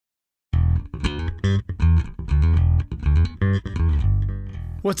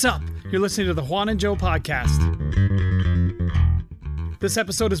What's up? You're listening to the Juan and Joe podcast. This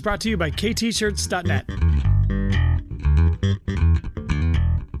episode is brought to you by ktshirts.net.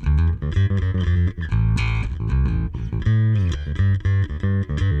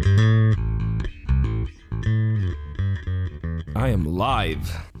 I am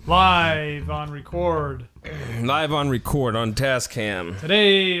live. Live on record. Live on record on Tascam.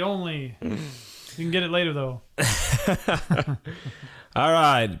 Today only. You can get it later though. All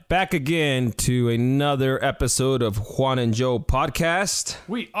right, back again to another episode of Juan and Joe podcast.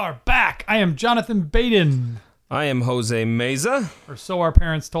 We are back. I am Jonathan Baden. I am Jose Meza. Or so our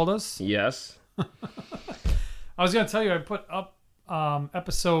parents told us. Yes. I was going to tell you I put up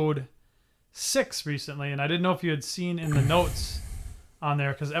episode 6 recently, and I didn't know if you had seen in the notes on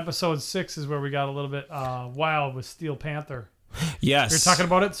there, because episode 6 is where we got a little bit wild with Steel Panther. Yes. You're talking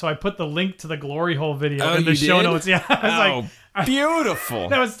about it, so I put the link to the Glory Hole video in the you show did? notes. Yeah, I was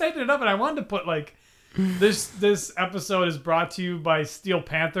beautiful. I was typing it up, and I wanted to put like, this episode is brought to you by Steel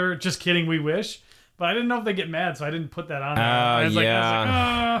Panther. Just kidding, we wish. But I didn't know if they get mad, so I didn't put that on there. I was like,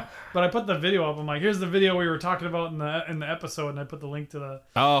 but I put the video up. I'm like, here's the video we were talking about in the episode, and I put the link to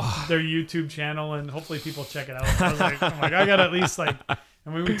their YouTube channel, and hopefully people check it out. I was like, I got at least like,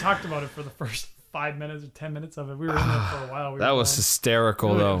 and we talked about it for the first 5 minutes or 10 minutes of it. We were in there for a while. That was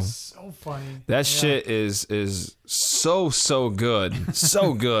hysterical, though. It was so funny. That shit is so good.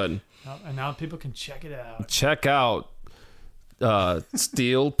 So good. And now people can check it out. Check out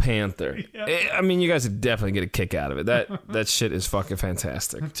Steel Panther. Yeah. I mean, you guys would definitely get a kick out of it. That shit is fucking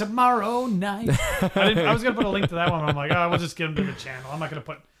fantastic. Tomorrow night. I was going to put a link to that one. I'm like, we'll just get them to the channel. I'm not going to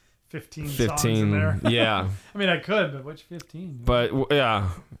put 15 songs in there. Yeah. I mean, I could, but which 15? But, yeah.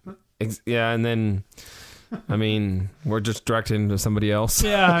 Yeah, and then, I mean, we're just directing to somebody else.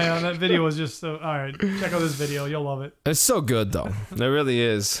 Yeah, that video was just so... All right, check out this video. You'll love it. It's so good, though. It really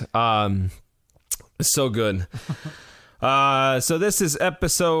is. It's so good. So this is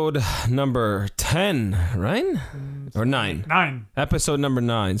episode number 10, right? Or 9? 9. Episode number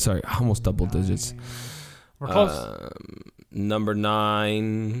 9. Sorry, almost double digits. We're close. Number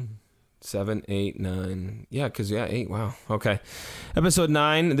 9, 7, 8, 9. Yeah, because, 8. Wow. Okay. Episode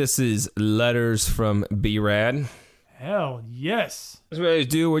 9. This is Letters from B-Rad. Hell yes. As we always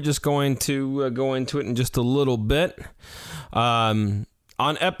do, we're just going to go into it in just a little bit. On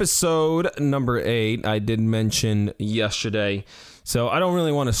episode number 8, I did mention yesterday, so I don't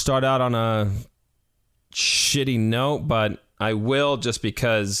really want to start out on a shitty note, but I will, just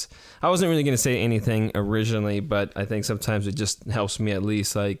because I wasn't really going to say anything originally, but I think sometimes it just helps me at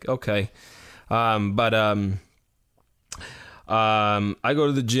least, like, okay. I go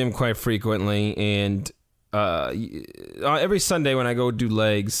to the gym quite frequently, and every Sunday when I go do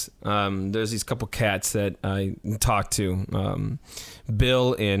legs, there's these couple cats that I talk to,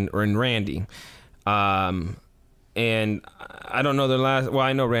 Bill and Randy, and I don't know their last. Well,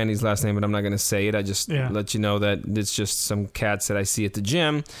 I know Randy's last name, but I'm not gonna say it. I just let you know that it's just some cats that I see at the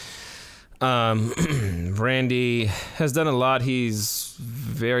gym. Randy has done a lot. He's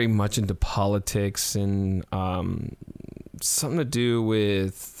very much into politics and something to do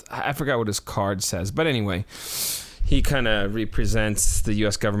with, I forgot what his card says, but anyway, he kind of represents the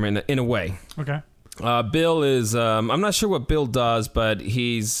U.S. government in a way. Okay. Bill is, I'm not sure what Bill does, but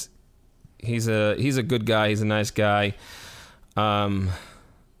he's a good guy. He's a nice guy. I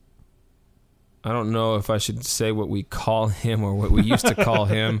don't know if I should say what we call him or what we used to call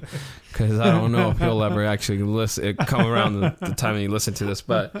him, because I don't know if he'll ever actually come around the time he listen to this,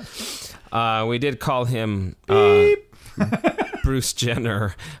 but we did call him Bruce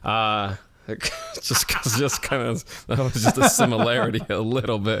Jenner. Just kind of, that was just a similarity a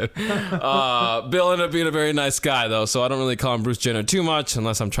little bit. Bill ended up being a very nice guy, though, so I don't really call him Bruce Jenner too much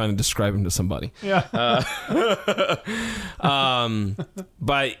unless I'm trying to describe him to somebody. Yeah.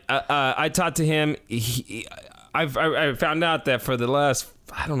 But I talked to him. I found out that for the last,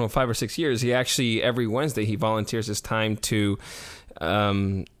 5 or 6 years, he actually, every Wednesday, he volunteers his time to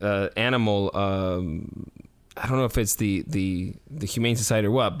animal... I don't know if it's the Humane Society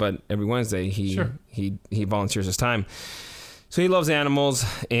or what, but every Wednesday he volunteers his time. So he loves animals,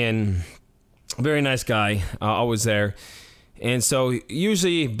 and a very nice guy, always there. And so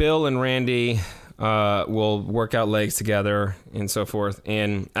usually Bill and Randy will work out legs together and so forth.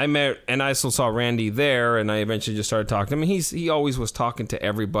 And I also saw Randy there, and I eventually just started talking to him. He always was talking to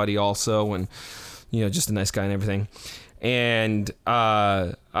everybody also, and just a nice guy and everything. And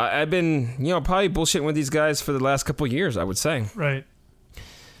I've been, probably bullshitting with these guys for the last couple of years, I would say. Right.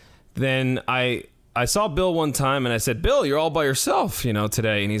 Then I I saw Bill one time and I said, Bill, you're all by yourself,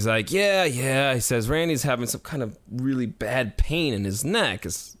 today. And he's like, yeah. He says, Randy's having some kind of really bad pain in his neck.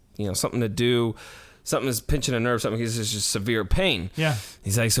 It's, something to do. Something is pinching a nerve, something. He's just severe pain. Yeah.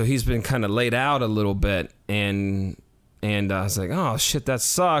 He's like, so he's been kind of laid out a little bit. And I was like, oh, shit, that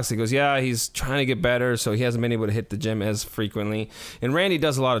sucks. He goes, yeah, he's trying to get better, so he hasn't been able to hit the gym as frequently. And Randy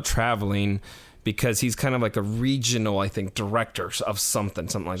does a lot of traveling because he's kind of like a regional, I think, director of something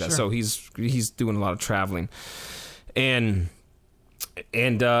like that. So he's doing a lot of traveling. And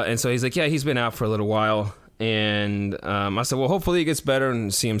so he's like, yeah, he's been out for a little while. And I said, well, hopefully he gets better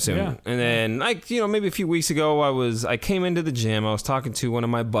and see him soon. Yeah. And then, maybe a few weeks ago, I came into the gym. I was talking to one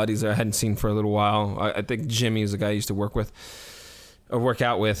of my buddies that I hadn't seen for a little while. I think Jimmy is the guy I used to work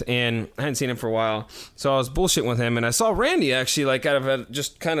out with, and I hadn't seen him for a while. So I was bullshitting with him, and I saw Randy actually,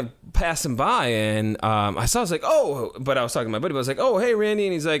 just kind of passing by, and I was like, oh, but I was talking to my buddy, but I was like, oh, hey, Randy,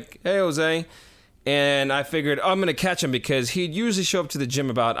 and he's like, hey, Jose. And I figured, I'm going to catch him because he'd usually show up to the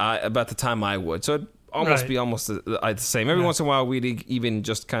gym about the time I would. So be almost the same. Every once in a while, we'd even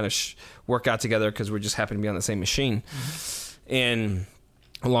just kind of work out together because we just happen to be on the same machine. Mm-hmm. And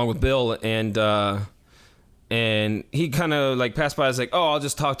along with Bill, and he kind of passed by. I was like, oh, I'll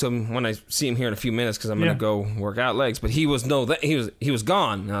just talk to him when I see him here in a few minutes because I'm gonna go work out legs. But he was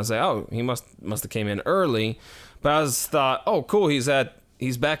gone. And I was like, oh, he must have came in early. But I thought, oh, cool, he's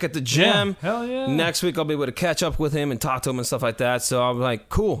back at the gym. Yeah, hell yeah. Next week I'll be able to catch up with him and talk to him and stuff like that. So I'm like,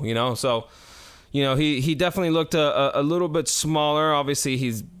 cool, So. He definitely looked a little bit smaller. Obviously,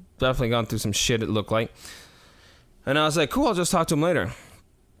 he's definitely gone through some shit, it looked like. And I was like, cool, I'll just talk to him later.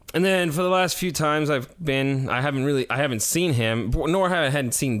 And then for the last few times I haven't seen him, nor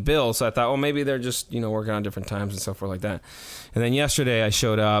hadn't seen Bill. So I thought, well, maybe they're just, working on different times and so forth like that. And then yesterday I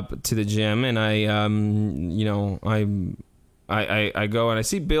showed up to the gym and I go and I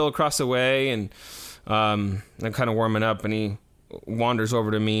see Bill across the way and I'm kind of warming up and he wanders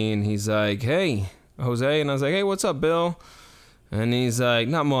over to me and he's like, hey, Jose. And I was like, hey, what's up, Bill? And he's like,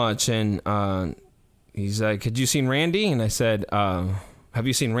 not much. And he's like, had you seen Randy? And I said, have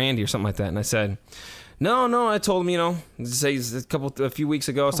you seen Randy or something like that? And I said, no, I told him, a few weeks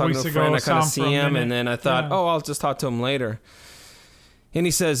ago, I was talking to a friend, I kind of see him, and then I thought, I'll just talk to him later. And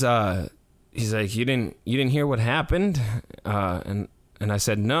he says, he's like, you didn't hear what happened? And I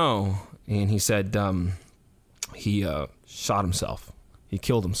said, no. And he said, he shot himself. He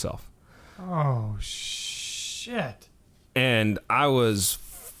killed himself. Oh, shit. And I was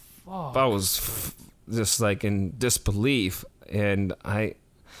just in disbelief. And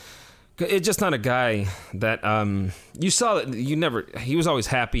it's just not a guy that, you saw that he was always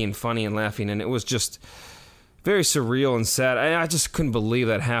happy and funny and laughing. And it was just very surreal and sad. I just couldn't believe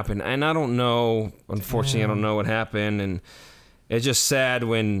that happened. And I don't know, unfortunately, I don't know what happened. And it's just sad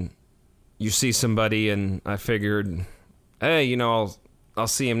when you see somebody and I figured, hey, I'll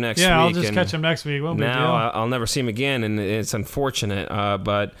see him next week. Yeah, I'll just catch him next week. I'll never see him again, and it's unfortunate.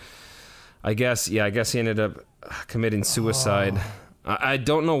 But I guess he ended up committing suicide. Oh. I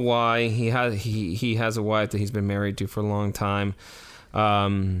don't know why. He has a wife that he's been married to for a long time. I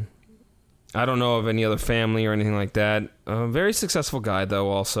don't know of any other family or anything like that. A very successful guy though,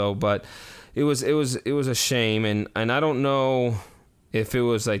 also. But it was a shame, and I don't know if it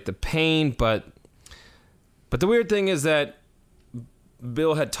was the pain, but the weird thing is that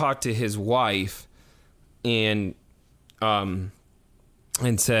Bill had talked to his wife and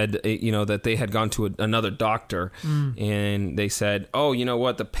said, that they had gone to another doctor and they said, oh, you know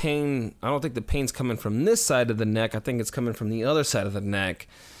what? The pain, I don't think the pain's coming from this side of the neck. I think it's coming from the other side of the neck.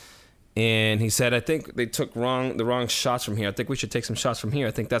 And he said, I think they took the wrong shots from here. I think we should take some shots from here.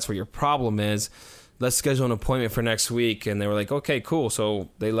 I think that's where your problem is. Let's schedule an appointment for next week. And they were like, okay, cool. So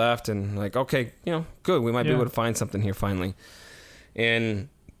they left and okay, good. We might be able to find something here finally. And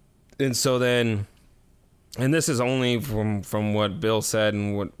so then, and this is only from what Bill said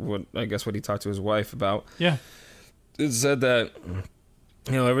and what I guess what he talked to his wife about. Yeah. It said that,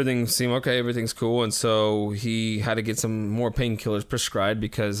 everything seemed okay, everything's cool. And so he had to get some more painkillers prescribed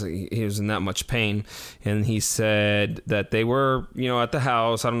because he was in that much pain. And he said that they were, at the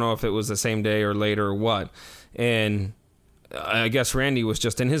house. I don't know if it was the same day or later or what. And I guess Randy was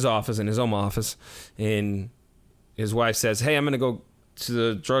just in his office, in his home office. And his wife says, hey, I'm going to go to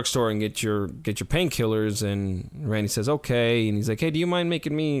the drugstore and get your painkillers. And Randy says, okay. And he's like, hey, do you mind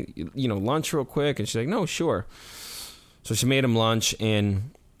making me, lunch real quick? And she's like, no, sure. So she made him lunch,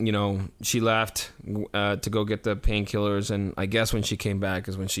 and, she left to go get the painkillers. And I guess when she came back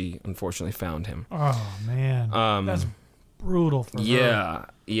is when she unfortunately found him. Oh, man. That's brutal for her.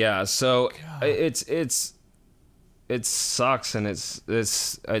 Yeah. So it's it sucks, and it's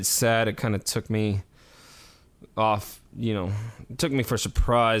sad. It kind of took me off, it took me for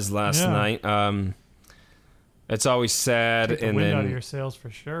surprise last night. It's always sad, take the and wind then out of your sails for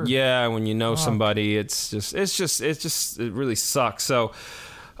sure. Yeah, when you know somebody, it really sucks. So,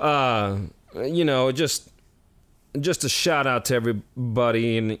 just a shout out to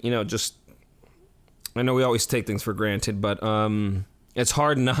everybody, and I know we always take things for granted, but it's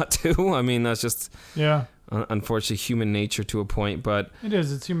hard not to. I mean, that's just unfortunately human nature to a point, but it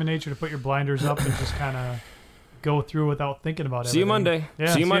is. It's human nature to put your blinders up and just kind of go through without thinking about it. See you Monday.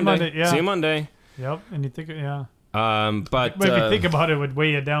 Yeah, see you Monday. Yeah. See you Monday. Yep, and you think, but if you think about it, would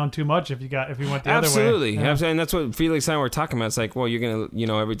weigh you down too much if you went the other way. Absolutely, and that's what Felix and I were talking about. It's like, well, you're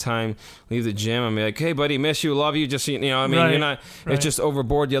gonna, every time leave the gym, I'm like, hey, buddy, miss you, love you. Just, I mean, right, you're not. Right. It's just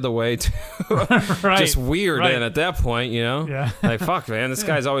overboard the other way. Too. Right, just weird. Right. And at that point, yeah, like, fuck, man, this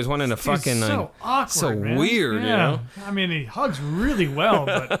guy's always wanting to fucking. So awkward, so man. weird, yeah. I mean, he hugs really well,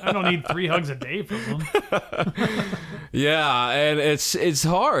 but I don't need 3 hugs a day from him. Yeah, and it's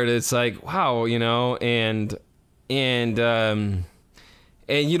hard. It's like, wow, and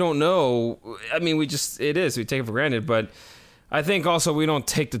you don't know. I mean, we take it for granted, but I think also we don't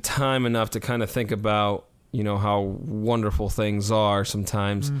take the time enough to kind of think about, how wonderful things are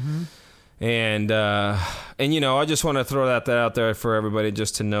sometimes. Mm-hmm. And I just want to throw that out there for everybody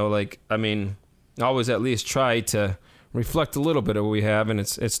just to know, like, I mean, always at least try to reflect a little bit of what we have, and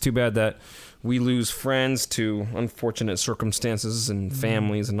it's too bad that we lose friends to unfortunate circumstances and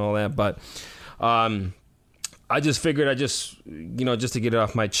families and all that, but I just figured just to get it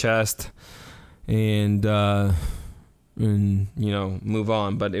off my chest and move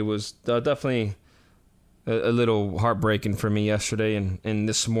on. But it was definitely a little heartbreaking for me yesterday and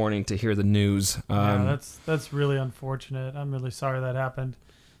this morning to hear the news. That's really unfortunate. I'm really sorry that happened.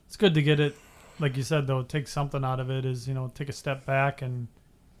 It's good to get it, like you said, though, take something out of it, is, take a step back and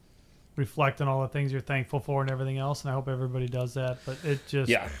reflect on all the things you're thankful for and everything else. And I hope everybody does that. But it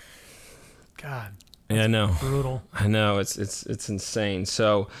just, God. Yeah, I know. Brutal. I know. It's insane.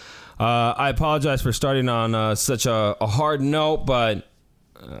 So I apologize for starting on such a hard note, but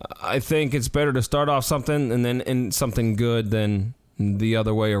I think it's better to start off something and then in something good than the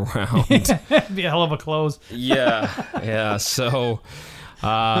other way around. It'd be a hell of a close. Yeah. So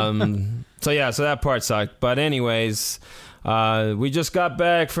that part sucked. But anyways, we just got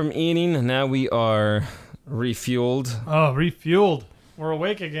back from eating, and now we are refueled. Oh, refueled. We're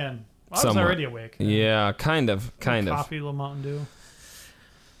awake again. I was already awake. Yeah, kind of. Coffee, a little Mountain Dew.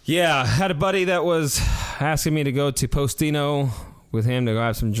 Yeah, I had a buddy that was asking me to go to Postino with him to go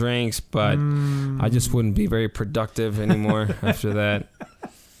have some drinks, but I just wouldn't be very productive anymore after that.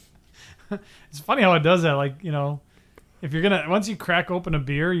 It's funny how it does that. Like, if you're once you crack open a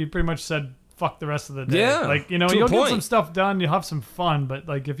beer, you pretty much said fuck the rest of the day. Yeah, like, you'll get some stuff done, you'll have some fun, but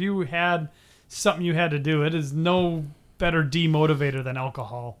like if you had something you had to do, it is no better demotivator than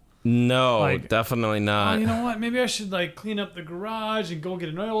alcohol. No, definitely not. Oh, you know what? Maybe I should clean up the garage and go get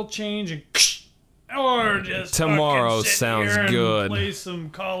an oil change or just tomorrow sit sounds here and good. Play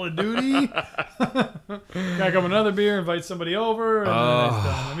some Call of Duty. Crack up another beer, invite somebody over, and then it's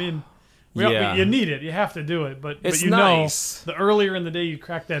done. I mean, you need it. You have to do it, but nice. The earlier in the day you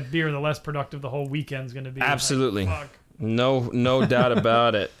crack that beer, the less productive the whole weekend's going to be. Absolutely. Fuck. No doubt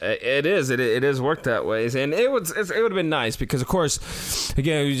about it. It is worked that way, and it would have been nice because, of course,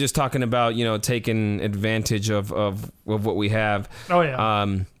 again, we were just talking about taking advantage of what we have. Oh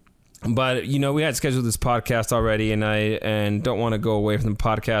yeah. But we had scheduled this podcast already, and I don't want to go away from the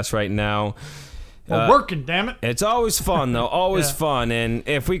podcast right now. We're working, damn it. It's always fun though, always fun, and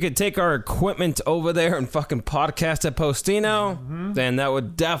if we could take our equipment over there and fucking podcast at Postino, then that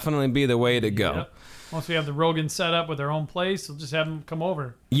would definitely be the way to go. Yep. Once we have the Rogan set up with their own place, we'll just have them come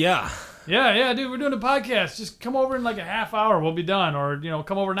over. Yeah, dude, we're doing a podcast. Just come over in like a half hour. We'll be done. Or,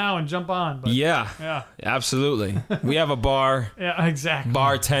 come over now and jump on. But, yeah, absolutely. We have a bar. Yeah, exactly.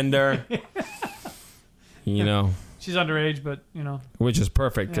 Bartender. She's underage, but, Which is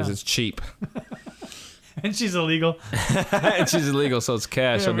perfect because it's cheap. And she's illegal. And she's illegal, so it's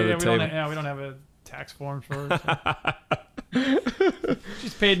cash under the table. We don't have a tax form for her. So.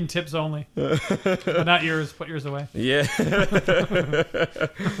 She's paid in tips only, but not yours. Put yours away. Yeah.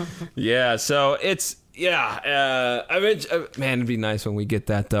 Yeah. So it's man, it'd be nice when we get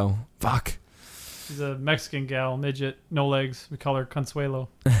that though. Fuck. She's a Mexican gal, midget, no legs. We call her Consuelo.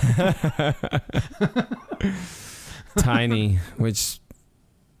 Tiny, which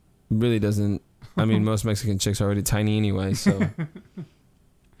really doesn't. I mean, most Mexican chicks are already tiny anyway. So,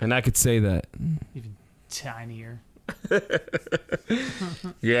 and I could say that. Even tinier.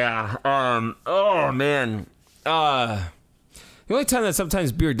 Yeah. Oh man. The only time that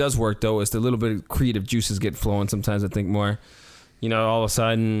sometimes beer does work, though, is the little bit of creative juices get flowing. Sometimes I think more, all of a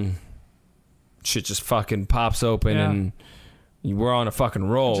sudden, shit just fucking pops open and we're on a fucking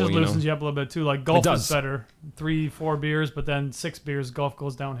roll. It just loosens you up a little bit, too. Like, golf is better. 3-4 beers, but then 6 beers, golf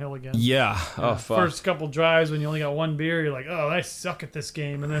goes downhill again. Yeah. Oh, fuck. First couple drives, when you only got 1 beer, you're like, oh, I suck at this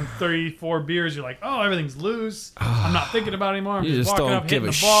game. And then 3-4 beers, you're like, oh, everything's loose. I'm not thinking about it anymore. I'm just walking up,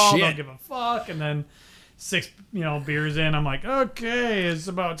 hitting the ball, don't give a fuck. And then 6, beers in, I'm like, okay, it's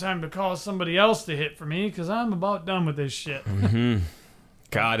about time to call somebody else to hit for me because I'm about done with this shit. Mm-hmm.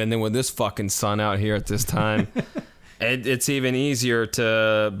 God, and then with this fucking sun out here at this time... It's even easier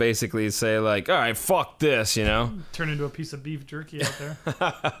to basically say, like, all right, fuck this, Turn into a piece of beef jerky out there.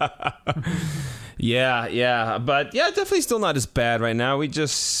 Yeah. But, yeah, definitely still not as bad right now. So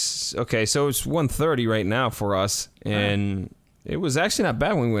it's 1:30 right now for us. And it was actually not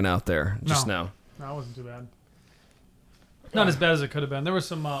bad when we went out there just now. No, it wasn't too bad. Not as bad as it could have been. There was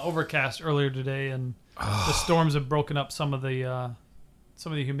some overcast earlier today, and the storms have broken up some of the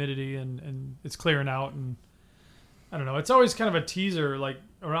humidity, and it's clearing out, and I don't know. It's always kind of a teaser, like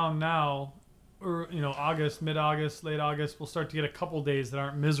around now, or August, mid-August, late August, we'll start to get a couple days that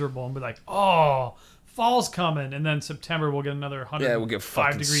aren't miserable and be like, oh, fall's coming, and then September we'll get another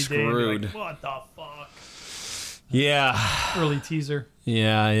 105 degree screwed. day. Like, what the fuck? Yeah. Early teaser.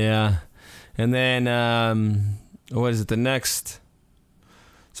 Yeah. And then what is it? The next.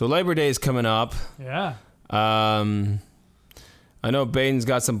 So Labor Day is coming up. Yeah. I know Baden's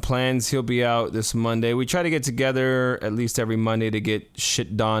got some plans. He'll be out this Monday. We try to get together at least every Monday to get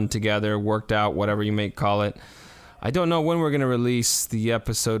shit done together, worked out, whatever you may call it. I don't know when we're going to release the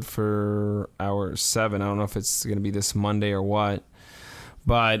episode for Hour 7. I don't know if it's going to be this Monday or what.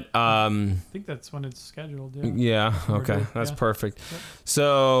 But I think that's when it's scheduled. Yeah. Okay. That's perfect. Yep.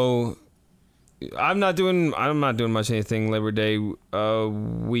 So I'm not doing much anything Labor Day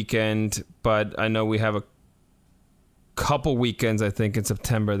weekend, but I know we have a couple weekends, I think, in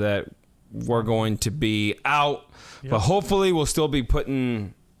September that we're going to be out. Yep. But hopefully we'll still be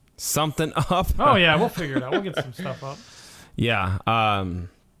putting something up. Oh, yeah. We'll figure it out. We'll get some stuff up. Yeah.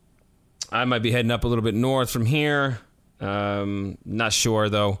 I might be heading up a little bit north from here. Not sure,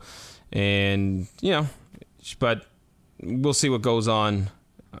 though. And, but we'll see what goes on.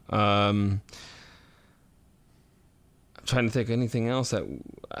 I'm trying to think of anything else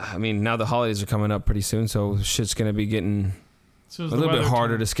now the holidays are coming up pretty soon, so shit's going to be getting a little bit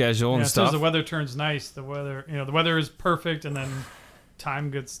harder to schedule and stuff. As soon as the weather turns nice, the weather is perfect, and then time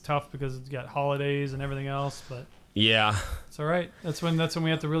gets tough because it's got holidays and everything else, but yeah, it's all right. That's when we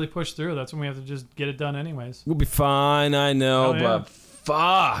have to really push through. That's when we have to just get it done anyways. We'll be fine, I know, but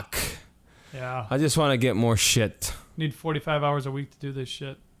fuck. Yeah. I just want to get more shit. Need 45 hours a week to do this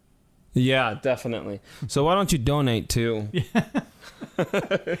shit. Yeah, definitely. So why don't you donate too? Yeah,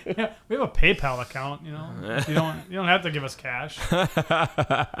 we have a PayPal account. You don't have to give us cash.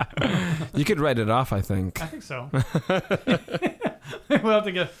 You could write it off, I think. I think so. We'll have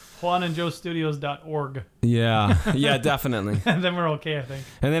to get JuanandJoeStudios.org. Yeah, definitely. And then we're okay, I think.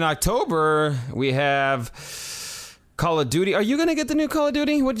 And then October we have Call of Duty. Are you gonna get the new Call of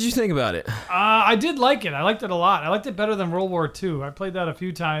Duty? What did you think about it? I did like it. I liked it a lot. I liked it better than World War II. I played that a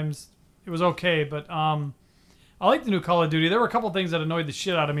few times. It was okay, but I like the new Call of Duty. There were a couple things that annoyed the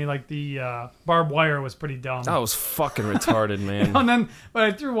shit out of me, like the barbed wire was pretty dumb. That was fucking retarded, man. But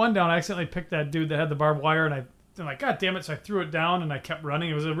I threw one down. I accidentally picked that dude that had the barbed wire, and I'm like, God damn it! So I threw it down, and I kept running.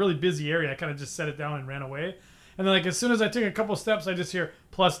 It was a really busy area. I kind of just set it down and ran away. And then, as soon as I took a couple steps, I just hear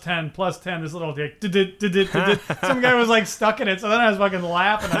 +10, +10. This little some guy was stuck in it. So then I was fucking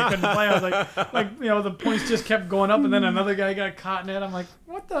laughing. I couldn't play. I was the points just kept going up, and then another guy got caught in it. I'm like,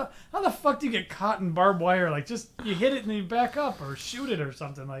 how the fuck do you get caught in barbed wire? Just you hit it and you back up or shoot it or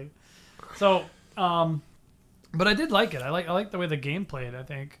something So, but I did like it. I like the way the game played. I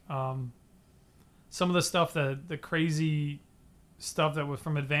think some of the stuff, the crazy stuff that was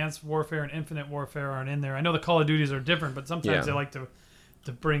from Advanced Warfare and Infinite Warfare aren't in there. I know the Call of Duties are different, but sometimes they like to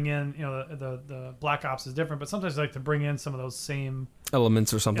bring in, the Black Ops is different, but sometimes they like to bring in some of those same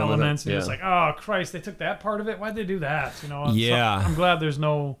elements or something like that. And it's like, oh Christ, they took that part of it. Why'd they do that? Yeah. So I'm glad there's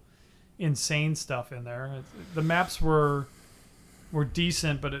no insane stuff in there. The maps were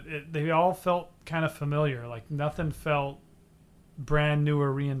decent, but they all felt kind of familiar. Nothing felt brand new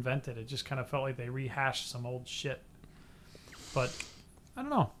or reinvented. It just kind of felt like they rehashed some old shit. But I don't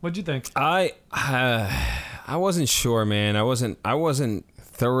know. What'd you think? I wasn't sure, man. I wasn't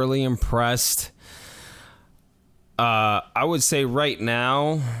thoroughly impressed. I would say right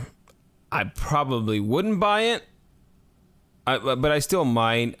now, I probably wouldn't buy it. But I still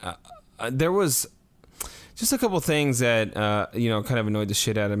might. There was just a couple things that kind of annoyed the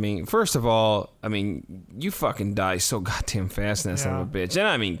shit out of me. First of all, I mean, you fucking die so goddamn fast in that son of a bitch, and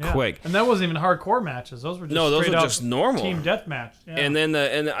I mean quick. And that wasn't even hardcore matches; those were just normal team deathmatch. Yeah. And then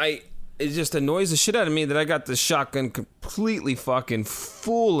it just annoys the shit out of me that I got the shotgun completely fucking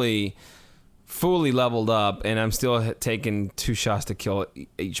fully leveled up, and I'm still taking 2 shots to kill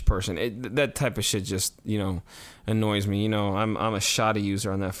each person. That type of shit just annoys me. I'm a shotty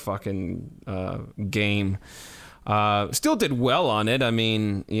user on that fucking game. Still did well on it. I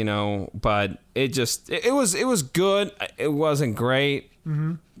mean, but it was good. It wasn't great.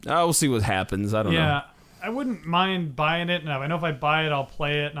 Mm-hmm. We'll see what happens. I don't know. Yeah, I wouldn't mind buying it, and I know if I buy it, I'll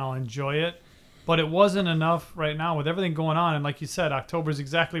play it and I'll enjoy it. But it wasn't enough right now with everything going on. And like you said, October is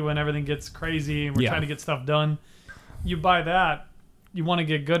exactly when everything gets crazy and we're trying to get stuff done. You buy that, you want to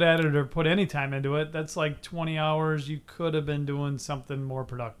get good at it or put any time into it. That's like 20 hours. You could have been doing something more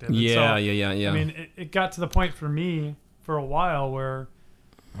productive. Yeah. I mean, it got to the point for me for a while where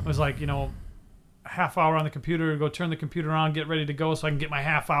it was like, a half hour on the computer, go turn the computer on, get ready to go so I can get my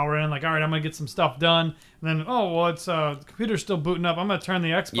half hour in. Like, all right, I'm going to get some stuff done. And then, it's the computer's still booting up. I'm going to turn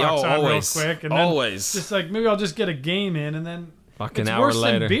the Xbox on real quick. And then just like, maybe I'll just get a game in, and then fucking it's hour worse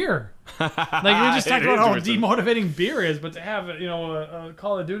later. Than beer. Like, we just talked about how demotivating beer is, but to have, a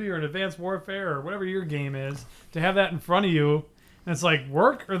Call of Duty or an Advanced Warfare or whatever your game is, to have that in front of you, and it's like,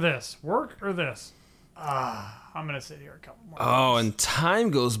 work or this. I'm going to sit here a couple more minutes. And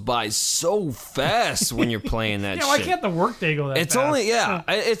time goes by so fast when you're playing that shit. Why can't the workday go that fast?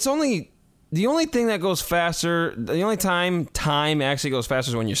 It's only the only thing that goes faster, the only time actually goes faster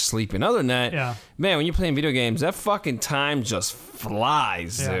is when you're sleeping. Other than that, man, when you're playing video games, that fucking time just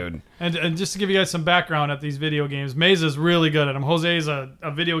flies, dude. And just to give you guys some background at these video games, Mesa's really good at them. Jose's a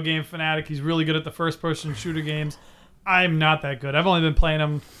video game fanatic. He's really good at the first-person shooter games. I'm not that good. I've only been playing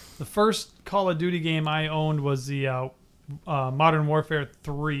them. The first Call of Duty game I owned was the Modern Warfare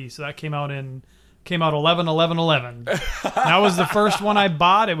 3. So that came out 11/11/11. That was the first one I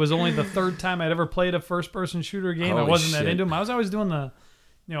bought. It was only the third time I'd ever played a first-person shooter game. I wasn't that into them. I was always doing the,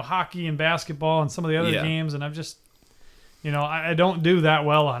 hockey and basketball and some of the other games, and I've just, I don't do that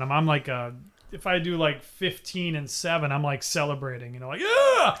well on them. I'm like if I do like 15-7, I'm like celebrating,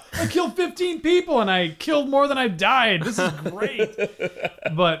 I killed 15 people and I killed more than I died. This is great.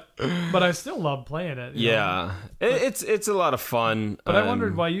 but I still love playing it. It's a lot of fun. But I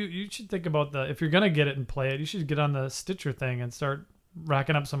wondered why you should think about if you're going to get it and play it, you should get on the Stitcher thing and start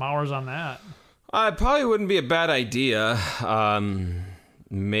racking up some hours on that. It probably wouldn't be a bad idea.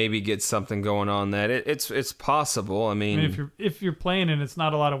 Maybe get something going on that. It's possible. I mean, if you're playing and it's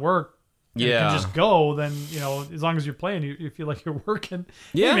not a lot of work, you can just go, then, as long as you're playing, you feel like you're working.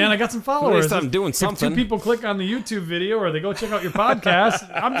 Yeah, hey man, I got some followers. At least I'm doing something. If 2 people click on the YouTube video or they go check out your podcast,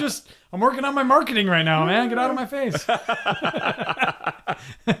 I'm working on my marketing right now, man. Get out of my face.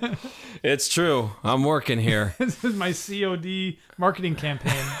 It's true. I'm working here. This is my COD marketing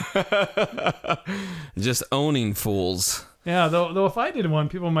campaign. Just owning fools. Yeah, though if I did one,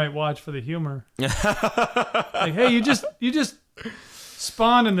 people might watch for the humor. Like, hey, you just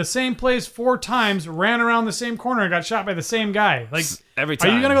spawned in the same place 4 times, ran around the same corner, and got shot by the same guy. Like, every time.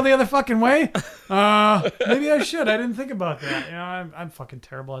 Are you gonna go the other fucking way? Maybe I should. I didn't think about that. I'm fucking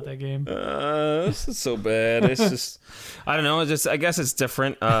terrible at that game. This is so bad. It's just, I don't know. I guess it's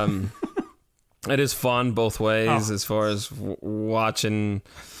different. It is fun both ways as far as watching,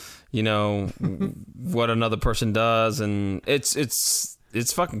 what another person does, and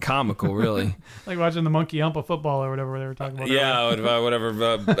it's fucking comical, really. Like watching the monkey hump a football or whatever they were talking about. Yeah,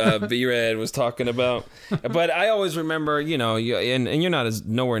 whatever B-Rad was talking about. But I always remember, and you're not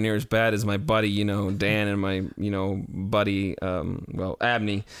nowhere near as bad as my buddy, Dan, and my, buddy,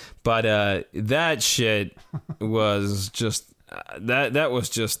 Abney. But that shit was just, that was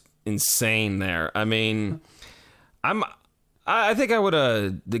just insane there. I mean, I think I would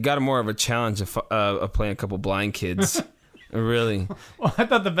have got more of a challenge of playing a couple blind kids. Really? Well, I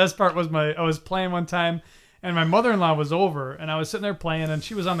thought the best part was I was playing one time, and my mother-in-law was over, and I was sitting there playing, and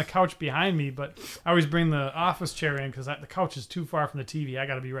she was on the couch behind me, but I always bring the office chair in because the couch is too far from the TV. I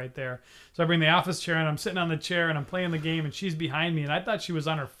got to be right there. So I bring the office chair, and I'm sitting on the chair, and I'm playing the game, and she's behind me, and I thought she was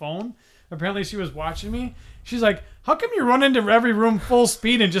on her phone. Apparently she was watching me. She's like, how come you run into every room full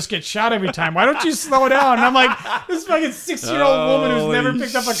speed and just get shot every time? Why don't you slow down? And I'm like, this fucking 6-year-old woman who's never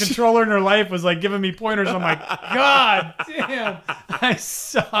picked up a controller in her life was like giving me pointers. I'm like, God damn, I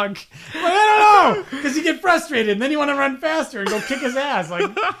suck. Like, I don't know, because you get frustrated and then you want to run faster and go kick his ass.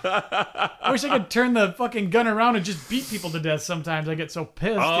 Like, I wish I could turn the fucking gun around and just beat people to death sometimes. I get so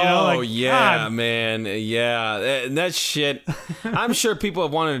pissed. God. Man. Yeah. That shit, I'm sure people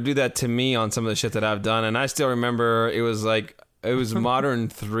have wanted to do that to me on some of the shit that I've done, and I still remember it was Modern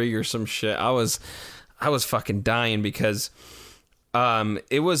 3 or some shit. I was fucking dying because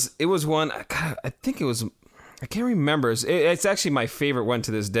it was one. God, I think it was. I can't remember. It's actually my favorite one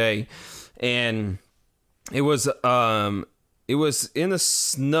to this day, and it was in the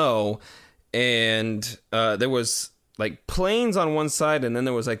snow, and there was like planes on one side, and then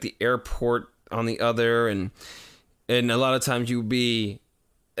there was like the airport on the other, and a lot of times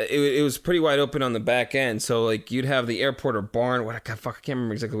it was pretty wide open on the back end, so like you'd have the airport or barn. I can't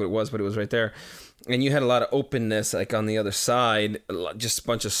remember exactly what it was, but it was right there, and you had a lot of openness like on the other side, just a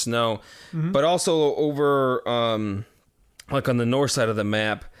bunch of snow, but also over like on the north side of the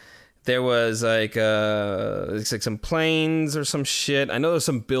map, there was like it's like some planes or some shit. I know there's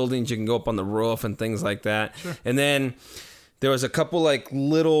some buildings you can go up on the roof and things like that, and then there was a couple like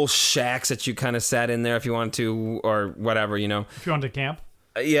little shacks that you kind of sat in there if you wanted to, or whatever, you know. If you wanted to camp.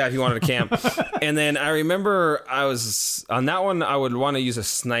 Yeah, if you wanted to camp. And then I remember I was on that one. I would want to use a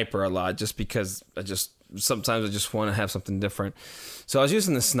sniper a lot, just because sometimes I just want to have something different. So I was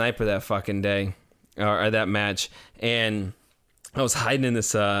using the sniper that fucking day, or that match, and I was hiding in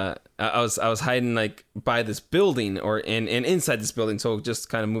this. I was hiding like by this building and inside this building, so just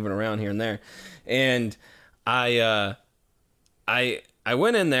kind of moving around here and there, and I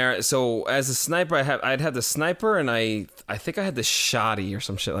went in there. So as a sniper, I'd have the sniper, and I think I had the shotty or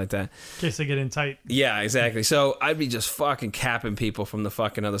some shit like that. In case they get in tight. Yeah, exactly. So I'd be just fucking capping people from the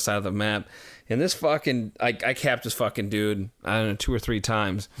fucking other side of the map. And this fucking, I capped this fucking dude, I don't know, 2 or 3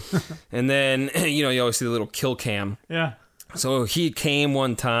 times. And then, you always see the little kill cam. Yeah. So he came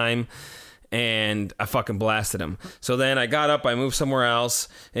one time, and I fucking blasted him. So then I got up, I moved somewhere else,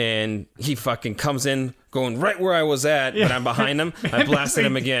 and he fucking comes in, going right where I was at, but I'm behind him. I blasted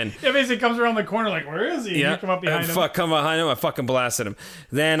him again. Yeah, basically comes around the corner like, where is he? Yeah, you come up behind him. Come behind him, I fucking blasted him.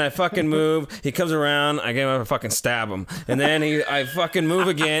 Then I fucking move, he comes around, I get him, I fucking stab him. And then I fucking move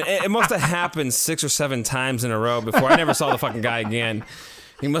again. It must have happened 6 or 7 times in a row before I never saw the fucking guy again.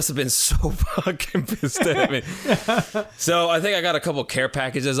 He must have been so fucking pissed at me. So I think I got a couple care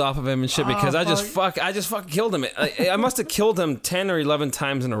packages off of him and shit because I just fucking killed him. I must have killed him 10 or 11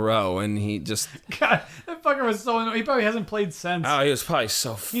 times in a row, and he just... God, that fucker was so annoying. He probably hasn't played since. Oh, he was probably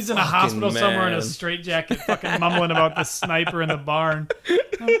so He's in a hospital somewhere in a straitjacket fucking mumbling about the sniper in the barn.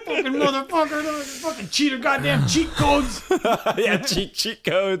 Fucking motherfucker, fucking cheater, goddamn cheat codes. Yeah, cheat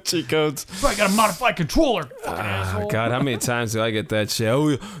codes. Probably got a modified controller. Fucking asshole. God, how many times do I get that shit?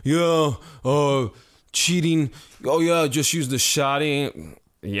 Oh, yeah, cheating. Oh, yeah, just use the shotty.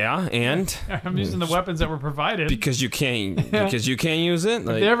 Yeah, and? I'm using the weapons that were provided. Because you can't use it? If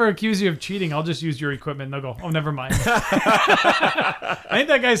they ever accuse you of cheating, I'll just use your equipment. And they'll go, oh, never mind. I think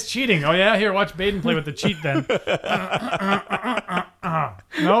that guy's cheating. Oh, yeah? Here, watch Baden play with the cheat then.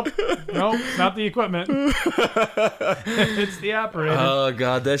 Nope, it's not the equipment. It's the operator. Oh,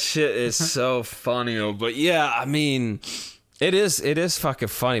 God, that shit is so funny. But, yeah, I mean, it is fucking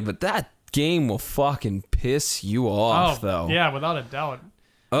funny, but that game will fucking piss you off, though. Yeah, without a doubt.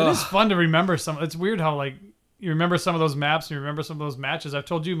 It is fun to remember some. It's weird how like you remember some of those maps and you remember some of those matches. I've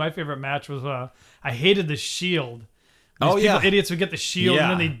told you my favorite match was I hated the shield. Idiots would get the shield and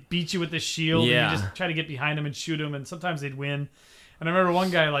then they'd beat you with the shield and you just try to get behind them and shoot them, and sometimes they'd win. And I remember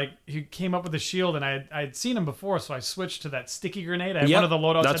one guy like he came up with the shield, and I had seen him before, so I switched to that sticky grenade. I had one of the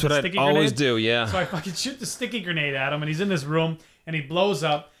loadouts. That's what I always do. Yeah. So I fucking shoot the sticky grenade at him, and he's in this room and he blows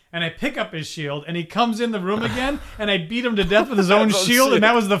up. And I pick up his shield, and he comes in the room again, and I beat him to death with his own shield, and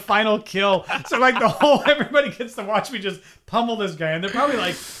that was the final kill. So like everybody gets to watch me just pummel this guy, and they're probably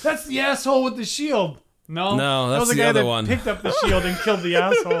like, "That's the asshole with the shield." No, that's that was the guy other that one. picked up the shield and killed the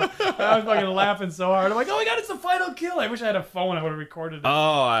asshole. I was fucking laughing so hard. I'm like, "Oh my god, it's the final kill!" I wish I had a phone. I would have recorded it.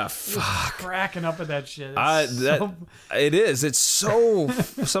 Oh, fuck! Cracking up at that shit. It is. It's so.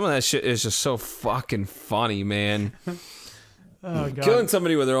 Some of that shit is just so fucking funny, man. Oh, God. Killing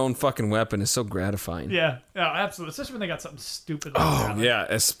somebody with their own fucking weapon is so gratifying. Yeah, absolutely. Especially when they got something stupid like that. Yeah,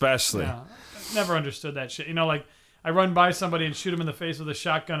 especially. Yeah, I never understood that shit. Like, I run by somebody and shoot them in the face with a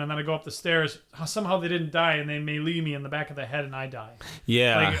shotgun, and then I go up the stairs. Somehow they didn't die, and they melee me in the back of the head, and I die.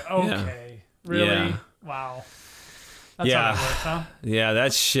 Yeah. Like, okay. Yeah. Really? Yeah. Wow. That's how that works, huh? Yeah,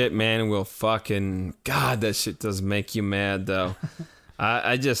 that shit, man, will fucking... God, that shit does make you mad, though.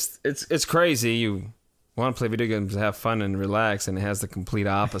 I just... It's crazy. You... want to play video games to have fun and relax, and it has the complete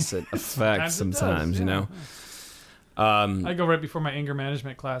opposite effect sometimes, you know? I go right before my anger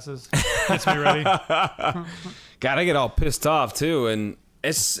management classes. Gets me ready. God, I get all pissed off, too, and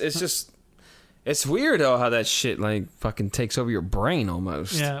it's just... It's weird though how that shit like fucking takes over your brain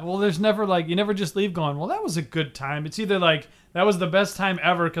almost. Yeah. Well, there's never like you never just leave going, well, that was a good time. It's either like that was the best time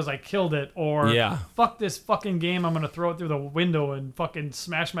ever because I killed it, or fuck this fucking game, I'm gonna throw it through the window and fucking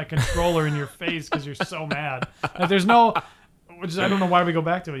smash my controller in your face because you're so mad. Like, there's no. Which I don't know why we go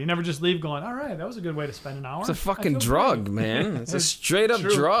back to it. You never just leave going, all right, that was a good way to spend an hour. It's a fucking drug, man. It's a straight up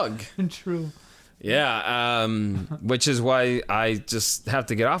drug. True. Yeah, which is why I just have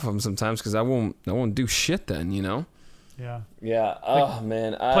to get off of them sometimes because I won't do shit then, you know. Yeah. Yeah. Oh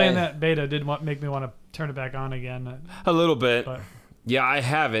man, playing that beta did make me want to turn it back on again. A little bit. But. Yeah, I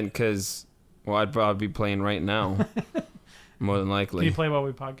haven't because I'd probably be playing right now, more than likely. Can you play while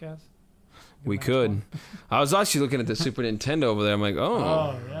we podcast? We could. I was actually looking at the Super Nintendo over there. I'm like, yeah.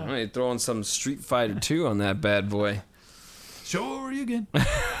 I'm gonna throw in some Street Fighter 2 on that bad boy. Sure you can.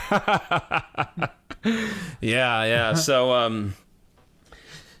 Yeah. So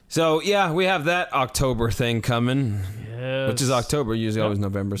yeah, we have that October thing coming, which is October. Usually always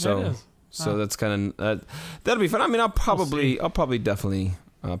November. So that's kind of that'll be fun. I mean, I'll probably definitely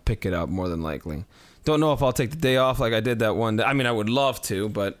pick it up more than likely. Don't know if I'll take the day off like I did that one day. I mean, I would love to,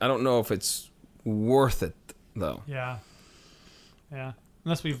 but I don't know if it's worth it though. Yeah.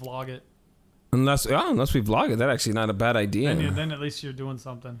 Unless we vlog it. Unless we vlog it, that's actually not a bad idea. Then at least you're doing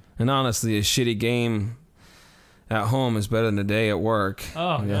something. And honestly, a shitty game at home is better than a day at work.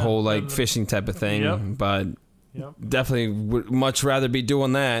 Oh, the whole like fishing type of thing. Yep. But definitely would much rather be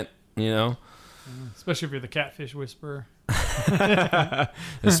doing that, you know. Especially if you're the catfish whisperer.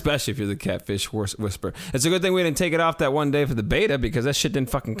 Especially if you're the catfish whisperer. It's a good thing we didn't take it off that one day for the beta because that shit didn't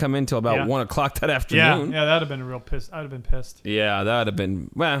fucking come in till about 1 o'clock that afternoon. Yeah, that'd have been a real piss. I'd have been pissed. Yeah, that would have been.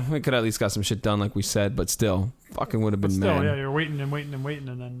 Well, we could at least got some shit done, like we said, but still, fucking would have been mad. Yeah, you're waiting,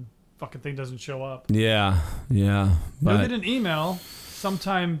 and then fucking thing doesn't show up. Yeah. But you'll get an email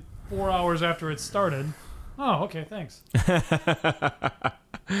sometime 4 hours after it started. Oh, okay, thanks.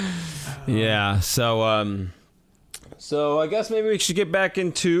 Yeah, so I guess maybe we should get back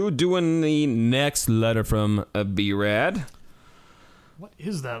into doing the next letter from B-Rad. What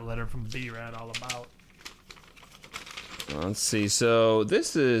is that letter from B-Rad all about? Let's see. So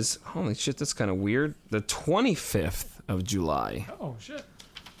this is, holy shit, that's kind of weird. The 25th of July. Oh, shit.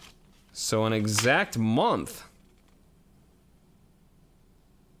 So an exact month.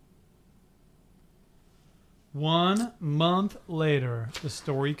 One month later, the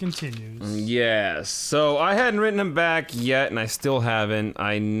story continues. Yes. So I hadn't written him back yet, and I still haven't.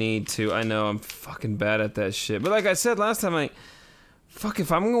 I need to. I know I'm fucking bad at that shit. But like I said last time,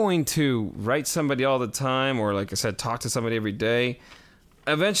 if I'm going to write somebody all the time, or like I said, talk to somebody every day,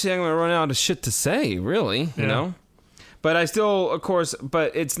 eventually I'm going to run out of shit to say, really, you know? But I still, of course,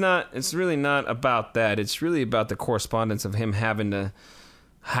 but it's really not about that. It's really about the correspondence of him having to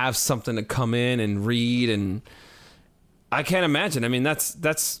have something to come in and read, and I can't imagine. I mean,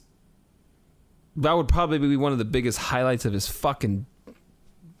 that would probably be one of the biggest highlights of his fucking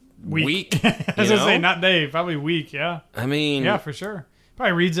week. I was gonna say not day, probably week. Yeah. I mean, yeah, for sure.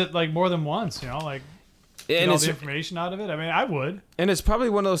 Probably reads it like more than once. You know, like get all the information out of it. I mean, I would. And it's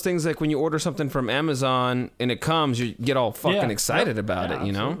probably one of those things like when you order something from Amazon and it comes, you get all fucking excited about it.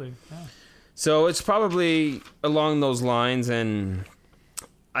 You know. Yeah. So it's probably along those lines, and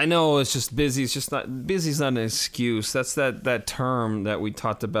I know it's just busy. It's just not busy's not an excuse. That's that term that we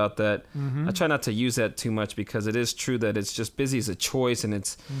talked about. That I try not to use that too much because it is true that it's just busy is a choice, and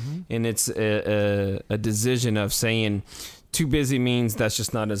it's a decision of saying too busy means that's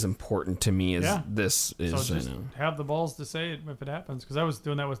just not as important to me as this is. So just have the balls to say it if it happens. Because I was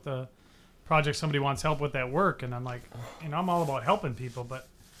doing that with the project somebody wants help with at work, and I'm like, I'm all about helping people, but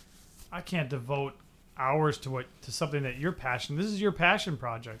I can't devote hours to something that you're passionate. This is your passion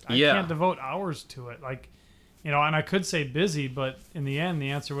project. I can't devote hours to it. Like, and I could say busy, but in the end, the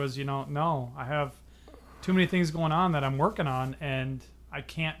answer was, no, I have too many things going on that I'm working on, and I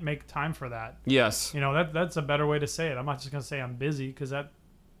can't make time for that. Yes. That's a better way to say it. I'm not just going to say I'm busy because that,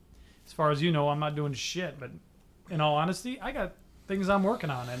 as far as you know, I'm not doing shit. But in all honesty, I got things I'm working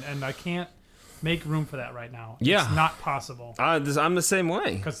on, and I can't make room for that right now. Yeah. It's not possible. I'm the same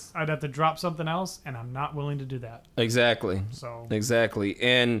way. Because I'd have to drop something else, and I'm not willing to do that. Exactly. Exactly.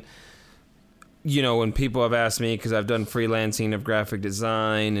 And, when people have asked me, because I've done freelancing of graphic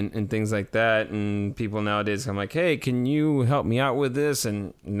design and things like that, and people nowadays come like, hey, can you help me out with this?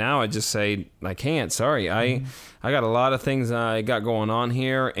 And now I just say, I can't. Sorry. I got a lot of things I got going on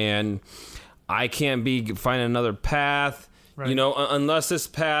here, and I can't find another path. Right. Unless this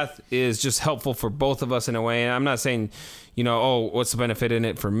path is just helpful for both of us in a way. And I'm not saying, what's the benefit in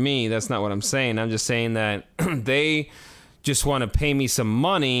it for me? That's not what I'm saying. I'm just saying that they just want to pay me some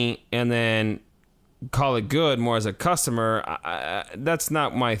money, and then call it good more as a customer, that's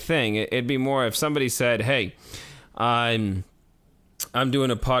not my thing. It'd be more if somebody said, hey, I'm doing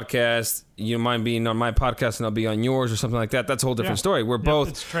a podcast. You mind being on my podcast and I'll be on yours or something like that. That's a whole different story. We're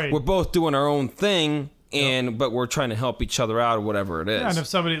both doing our own thing, but we're trying to help each other out or whatever it is. Yeah, and if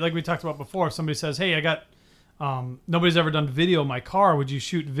somebody, like we talked about before, if somebody says, hey, I got nobody's ever done video of my car. Would you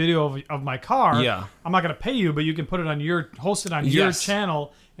shoot video of my car? Yeah. I'm not going to pay you, but you can put it on host it on your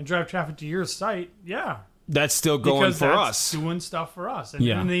channel and drive traffic to your site. Yeah. That's still going because for that's us. Doing stuff for us. And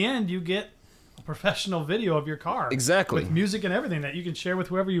in the end, you get a professional video of your car. Exactly. With music and everything that you can share with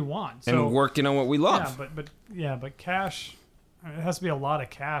whoever you want. So, and working on what we love. But cash, it has to be a lot of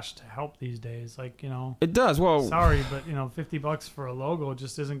cash to help these days. Like, It does. Well, sorry, but $50 for a logo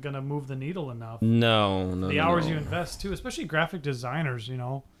just isn't going to move the needle enough. No. The hours you invest too, especially graphic designers,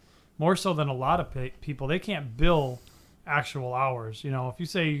 more so than a lot of people, they can't bill actual hours. If you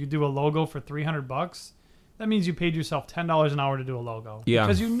say you do a logo for $300, that means you paid yourself $10 an hour to do a logo. Yeah.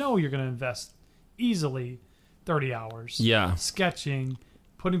 Because you're going to invest easily 30 hours. Yeah. Sketching,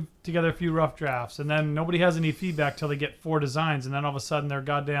 putting together a few rough drafts, and then nobody has any feedback till they get 4 designs, and then all of a sudden they're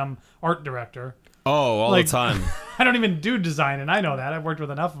goddamn art director. Oh, all the time. I don't even do design, and I know that. I've worked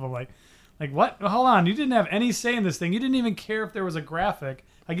with enough of them. Like what? Hold on. You didn't have any say in this thing. You didn't even care if there was a graphic.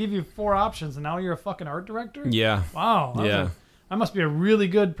 I gave you 4 options, and now you're a fucking art director? Yeah. Wow. I must be a really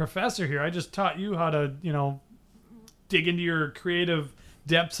good professor here. I just taught you how to, dig into your creative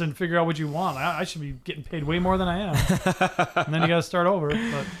depths and figure out what you want. I should be getting paid way more than I am. And then you got to start over.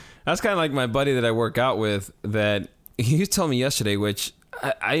 But that's kind of like my buddy that I work out with that he told me yesterday, which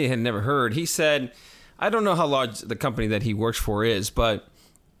I had never heard. He said, I don't know how large the company that he works for is, but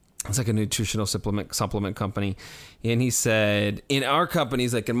it's like a nutritional supplement company. And he said, in our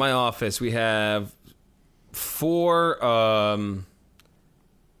companies, like in my office, we have 4,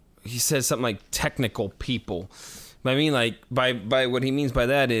 he says something like technical people. But I mean, like, by what he means by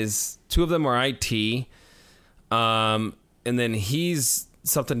that is 2 of them are IT, and then he's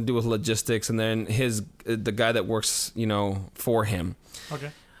something to do with logistics, and then the guy that works, for him.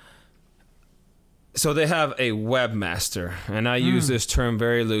 Okay. So they have a webmaster, and I use this term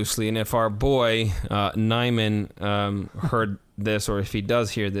very loosely. And if our boy Nyman heard this, or if he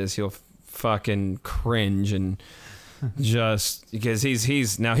does hear this, he'll fucking cringe and just because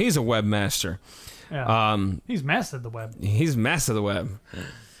he's a webmaster. Yeah. He's mastered the web. He's mastered the web.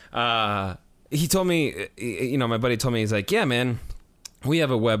 He told me, my buddy told me, he's like, yeah, man, we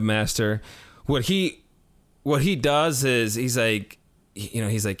have a webmaster. What he does is he's like,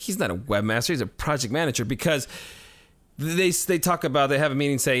 he's not a webmaster, he's a project manager, because they talk about, they have a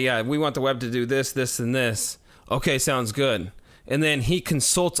meeting, say, yeah, we want the web to do this, this, and this. Okay, sounds good. And then he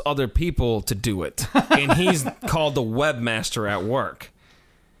consults other people to do it. And he's called the webmaster at work.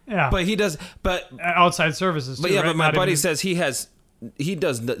 Yeah. But he does, outside services too, but yeah, right? but my buddy says he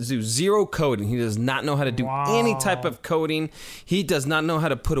does do zero coding. He does not know how to do any type of coding. He does not know how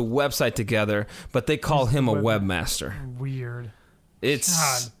to put a website together, but they call him a webmaster. Weird. It's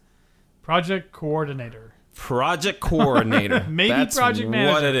God. Project coordinator. Maybe that's project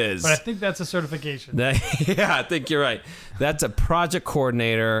manager. What it is. But I think that's a certification. Yeah, I think you're right. That's a project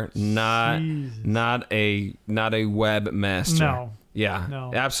coordinator, not a webmaster. No. Yeah.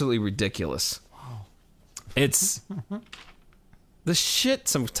 No. Absolutely ridiculous. Wow. It's the shit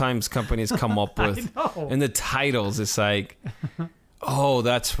sometimes companies come up with. And the titles, it's like, oh,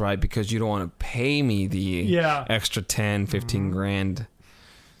 that's right, because you don't want to pay me the extra 10, 15 grand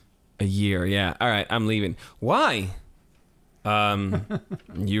a year. Yeah. All right, I'm leaving. Why?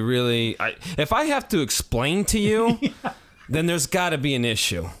 You really... if I have to explain to you, then there's got to be an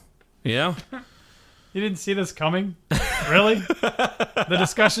issue. Yeah? You didn't see this coming? Really? The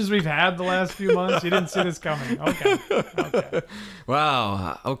discussions we've had the last few months, you didn't see this coming. Okay.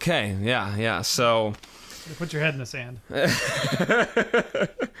 Wow. Okay. Yeah. So... Put your head in the sand.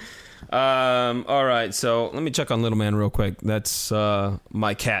 All right. So let me check on Little Man real quick. That's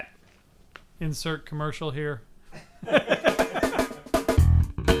my cat. Insert commercial here.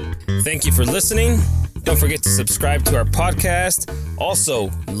 Thank you for listening. Don't forget to subscribe to our podcast. Also,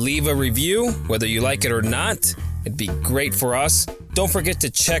 leave a review, whether you like it or not. It'd be great for us. Don't forget to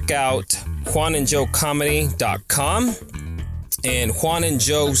check out JuanandJoeComedy.com and Juan and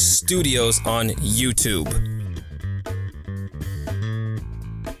Joe Studios on YouTube.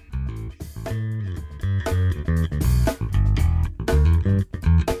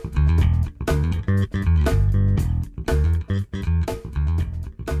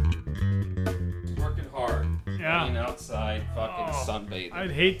 Sunbathing.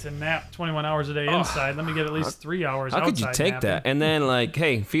 I'd hate to nap 21 hours a day inside. Let me get at least 3 hours outside. How could you take napping. that? And then, like,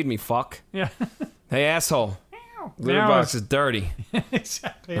 hey, feed me, fuck. Yeah. Hey, asshole. Litter box is dirty.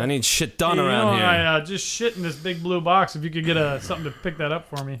 Exactly. I need shit done around here. I just shit in this big blue box. If you could get something to pick that up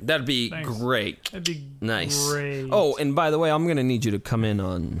for me. That'd be Thanks. great. That'd be nice. Great. Oh, and by the way, I'm going to need you to come in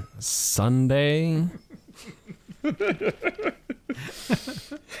on Sunday.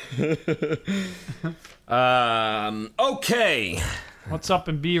 Okay. What's up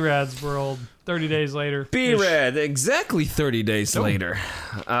in B-Rad's world 30 days later? B-Rad, exactly 30 days later.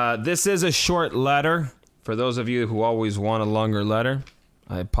 This is a short letter. For those of you who always want a longer letter,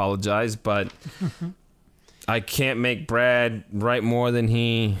 I apologize, but I can't make Brad write more than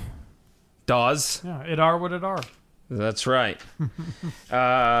he does. Yeah, it are what it are. That's right.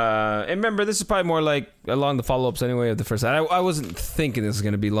 And remember, this is probably more like along the follow-ups anyway of the first. I wasn't thinking this was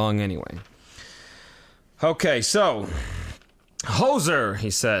going to be long anyway. Okay, so Hoser,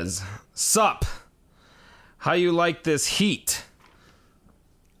 he says, sup? How you like this heat?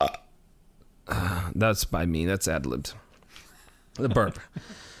 That's by me. That's ad-libbed. The burp.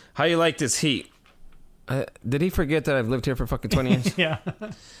 How you like this heat? Did he forget that I've lived here for fucking 20 years? Yeah.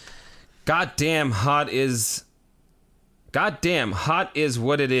 Goddamn hot is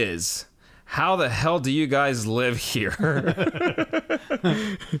what it is. How the hell do you guys live here?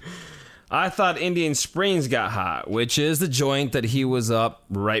 I thought Indian Springs got hot, which is the joint that he was up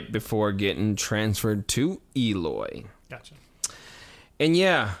right before getting transferred to Eloy. Gotcha. And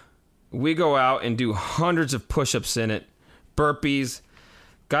yeah, we go out and do hundreds of push-ups in it, burpees,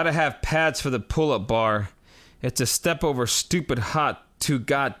 gotta have pads for the pull-up bar. It's a step over stupid hot to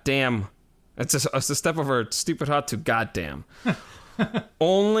goddamn. It's a step over stupid hot to goddamn.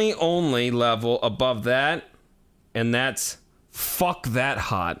 only level above that, and that's fuck that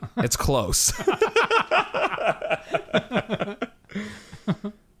hot. It's close.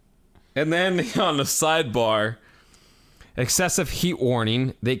 And then on the sidebar, excessive heat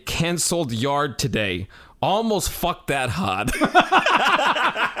warning. They canceled yard today. Almost fuck that hot.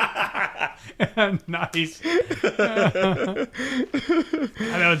 Nice. I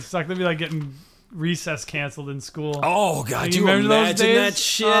know it'd suck. That'd be like getting recess canceled in school. Oh god, Like, you remember those imagine days? that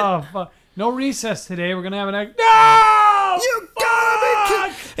shit? Oh, fuck. No recess today. We're gonna have an no. You gotta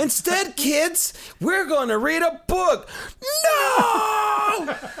be instead, kids, we're gonna read a book.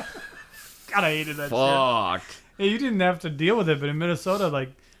 No. God, I hated that shit. Fuck. Yeah, you didn't have to deal with it, but in Minnesota, like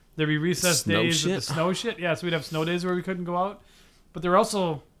there'd be recess Snow days shit? with the snow shit. Yeah, so we'd have snow days where we couldn't go out. But there were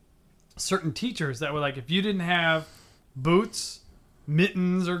also certain teachers that were like, if you didn't have boots,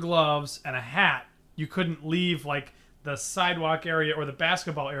 mittens, or gloves, and a hat, you couldn't leave like the sidewalk area or the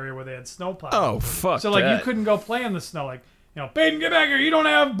basketball area where they had snow plows. Oh fuck. So like that. you couldn't go play in the snow. Like, you know, Peyton, get back here. You don't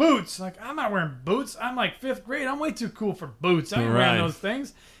have boots. Like, I'm not wearing boots. I'm like 5th grade. I'm way too cool for boots. I ain't Right. wearing those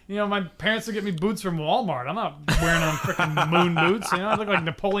things. You know, my parents would get me boots from Walmart. I'm not wearing them freaking moon boots. You know, I look like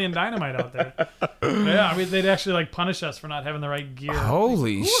Napoleon Dynamite out there. But yeah, I mean, they'd actually like punish us for not having the right gear.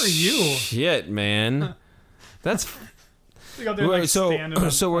 Holy Who are you? shit, man. That's Like out there, like, standing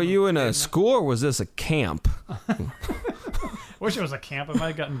on- so were you in a school or was this a camp? Wish it was a camp. I might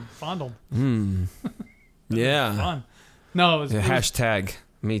have gotten fondled. Yeah. Fun. No, it was, Yeah, hashtag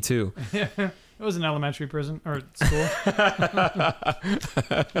me too. it was an elementary prison or school.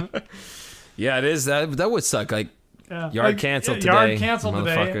 Yeah, it is. That would suck. Like Yeah. yard Like, canceled yeah, today. Yard canceled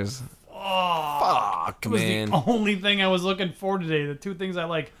today. Motherfuckers. Oh, Fuck, it was man. the only thing I was looking for today. The two things I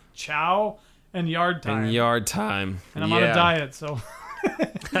like: chow and yard time. In yard time. And I'm on a diet, so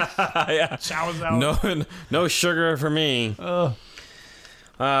Yeah. chow's out. No sugar for me.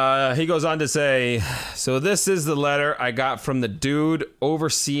 He goes on to say, so this is the letter I got from the dude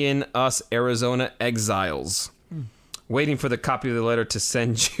overseeing us Arizona exiles. Waiting for the copy of the letter to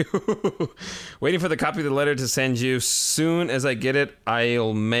send you. Waiting for the copy of the letter to send you. Soon as I get it,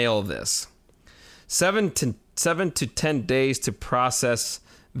 I'll mail this. 7 to 10 days to process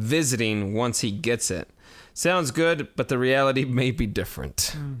visiting once he gets it. Sounds good, but the reality may be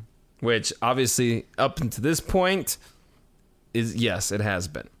different. Which, obviously, up until this point, is yes, it has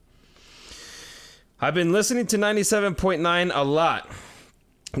been. I've been listening to 97.9 a lot.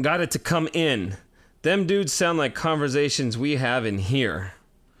 Got it to come in. Them dudes sound like conversations we have in here.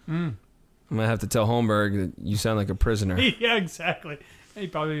 I'm going to have to tell Holmberg that you sound like a prisoner. Yeah, exactly. He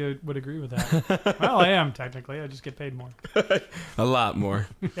probably would agree with that. Well, I am, technically. I just get paid more. A lot more.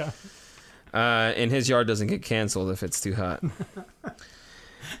 Yeah. And his yard doesn't get canceled if it's too hot.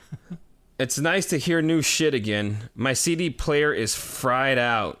 It's nice to hear new shit again. My CD player is fried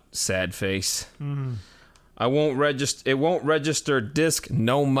out, sad face. I won't register. It won't register disc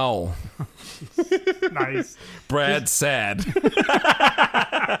no mo. Nice. Brad sad.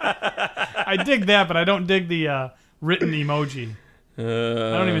 I dig that, but I don't dig the written emoji. I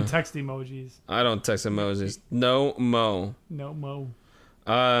don't even text emojis. I don't text emojis. No mo. No mo.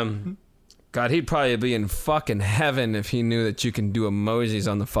 God, he'd probably be in fucking heaven if he knew that you can do emojis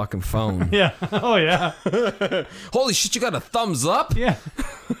on the fucking phone. Yeah. Oh, yeah. Holy shit, you got a thumbs up? Yeah.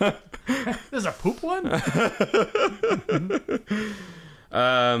 There's a poop one?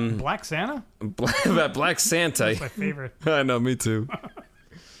 Black Santa? Black Santa. That's my favorite. I know, me too.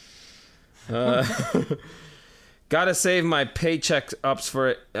 Gotta save my paycheck ups for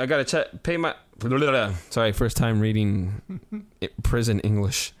it. I gotta pay my... Sorry, first time reading prison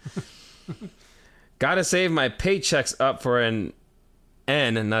English. Gotta save my paychecks up for an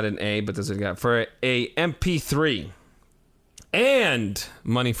N, not an A, but this is got for a MP3 and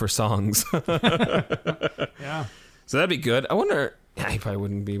money for songs. Yeah. So that'd be good. I wonder. Yeah, he probably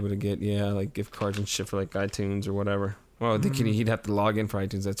wouldn't be able to get like gift cards and shit for like iTunes or whatever. Well, I think he'd have to log in for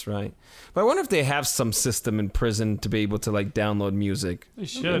iTunes. That's right. But I wonder if they have some system in prison to be able to like download music. They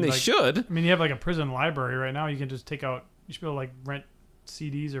should. I mean, they should. I mean, you have like a prison library right now. You can just take out. You should be able to like rent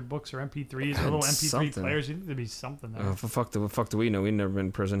CDs or books or MP3s or little MP3 something. players. You think there'd be something there. Fuck do we know? We've never been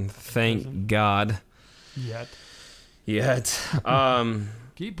in prison. Thank God. Yet.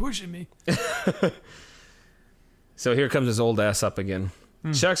 Keep pushing me. So here comes his old ass up again.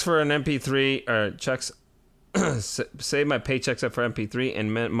 Checks for an MP3 or checks. Save my paychecks up for MP3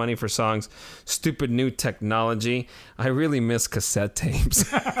 and money for songs. Stupid new technology. I really miss cassette tapes.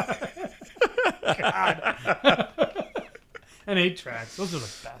 God. And 8 tracks. Those are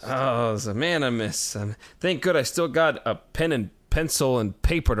the best. Oh, so man, I miss. Thank God I still got a pen and pencil and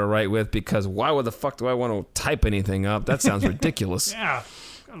paper to write with, because why the fuck do I want to type anything up? That sounds ridiculous. Yeah.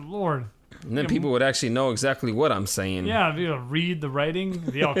 Good Lord. And then people would actually know exactly what I'm saying. Yeah, be able to read the writing,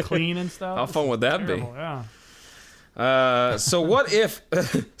 be all clean and stuff. How fun would that be? Yeah. So what if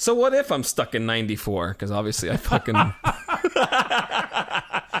I'm stuck in 94? Because obviously I fucking...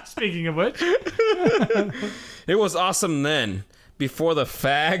 Speaking of which. It was awesome then, before the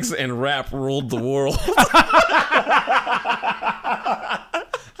fags and rap ruled the world.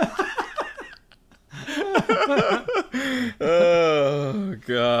 Oh,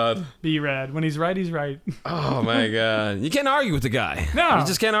 God. B-Rad. When he's right, he's right. Oh, my God. You can't argue with the guy. No. You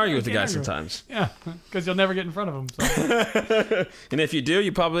just can't argue with the guy sometimes. Yeah, because you'll never get in front of him. So. And if you do,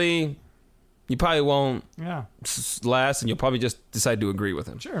 you probably won't last, and you'll probably just decide to agree with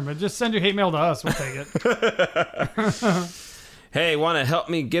him. Sure, but just send your hate mail to us. We'll take it. Hey, want to help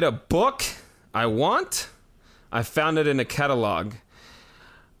me get a book? I found it in a catalog.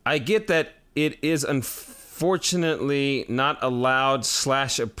 I get that it is unfortunately not allowed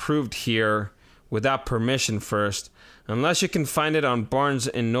 / approved here without permission first, unless you can find it on Barnes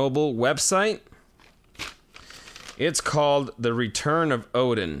 & Noble website. It's called The Return of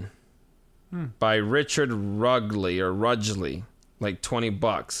Odin by Richard Rudgley, like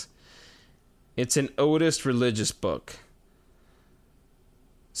 $20. It's an Odist religious book.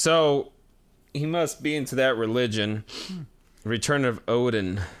 So he must be into that religion. Return of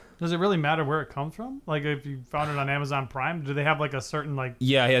Odin. Does it really matter where it comes from? Like, if you found it on Amazon Prime, do they have like a certain like?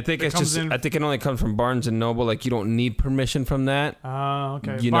 Yeah, I think it's just. I think it only comes from Barnes and Noble. Like, you don't need permission from that.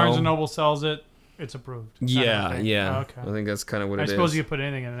 Okay. Barnes and Noble sells it. It's approved. Yeah, yeah. Okay. I think that's kind of what it is. I suppose you could put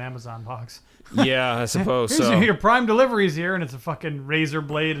anything in an Amazon box. Yeah, I suppose so. Your Prime deliveries here, and it's a fucking razor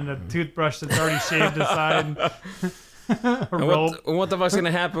blade and a toothbrush that's already shaved aside. What the fuck's gonna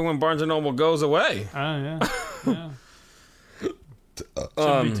happen when Barnes and Noble goes away? Yeah.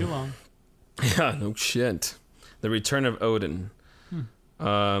 Shouldn't be too long. Yeah, no shit. The Return of Odin.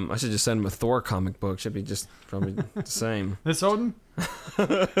 I should just send him a Thor comic book. Should be just probably the same. This Odin?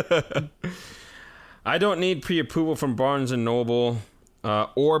 I don't need pre-approval from Barnes and Noble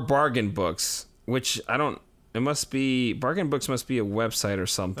or Bargain Books, which I don't. It must be Bargain Books. Must be a website or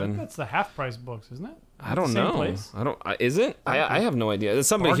something. That's the Half Price Books, isn't it? I don't know. Place? I don't. Is it? I have no idea.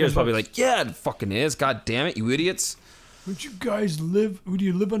 Somebody here is probably like, yeah, it fucking is. God damn it, you idiots. Would you guys live? Would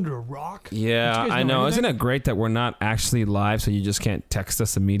you live under a rock? Yeah, I know. Isn't it great that we're not actually live, so you just can't text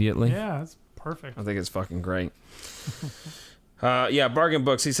us immediately? Yeah, that's perfect. I think it's fucking great. Yeah, Bargain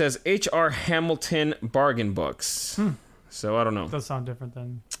Books. He says H.R. Hamilton Bargain Books. So I don't know. Does sound different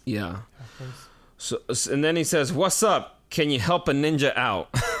than. Yeah. So and then he says, "What's up? Can you help a ninja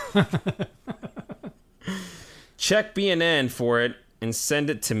out? Check B&N for it and send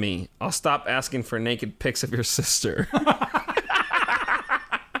it to me. I'll stop asking for naked pics of your sister."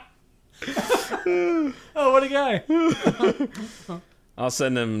 Oh, what a guy. I'll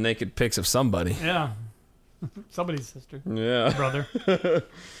send him naked pics of somebody. Yeah. Somebody's sister. Yeah. Brother.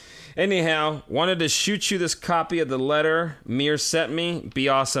 Anyhow, wanted to shoot you this copy of the letter Mir sent me. Be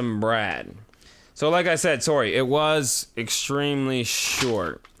awesome, Brad. So like I said, sorry, it was extremely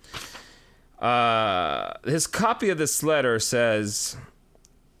short. His copy of this letter says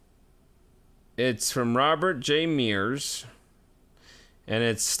it's from Robert J. Mears, and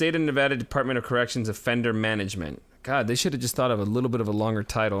it's State of Nevada Department of Corrections Offender Management. God, they should have just thought of a little bit of a longer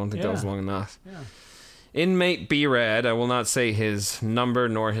title. I don't think that was long enough. Yeah. Inmate B-Rad, I will not say his number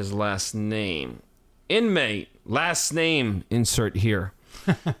nor his last name. Inmate, last name, insert here.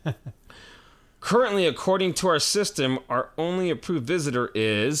 Currently, according to our system, our only approved visitor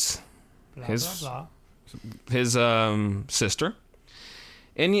is Blah, his blah, his sister.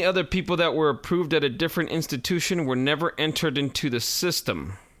 Any other people that were approved at a different institution were never entered into the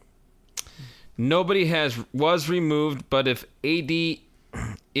system. Nobody was removed, but if HDSP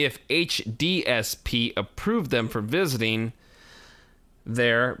approved them for visiting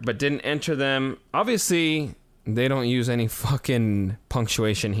there, but didn't enter them, obviously they don't use any fucking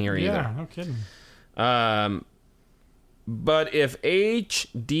punctuation here either. Yeah, no kidding. But if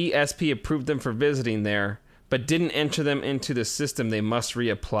HDSP approved them for visiting there, but didn't enter them into the system, they must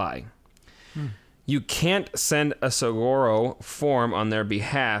reapply. You can't send a Seguro form on their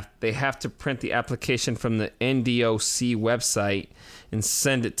behalf. They have to print the application from the NDOC website and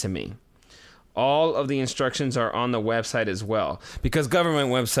send it to me. All of the instructions are on the website as well, because government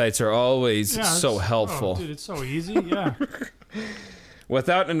websites are always so helpful. Oh, dude, it's so easy. Yeah.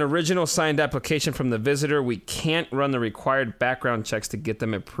 Without an original signed application from the visitor, we can't run the required background checks to get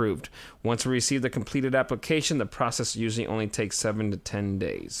them approved. Once we receive the completed application, the process usually only takes 7 to 10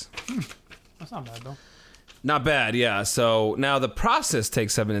 days. That's not bad, though. Not bad, yeah. So now the process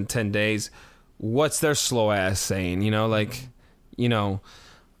takes 7 to 10 days. What's their slow ass saying? You know, like, you know,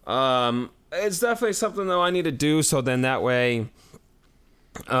 it's definitely something though I need to do. So then that way,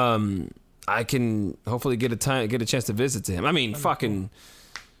 I can hopefully get a chance to visit to him. I mean, fucking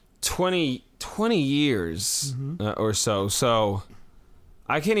 20 years or so. So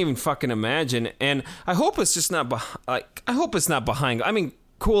I can't even fucking imagine. And I hope it's just not I hope it's not behind. I mean,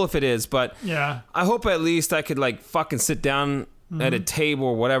 cool if it is, but yeah, I hope at least I could like fucking sit down at a table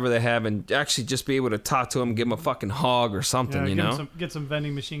or whatever they have and actually just be able to talk to him, give him a fucking hug or something, you know? Get some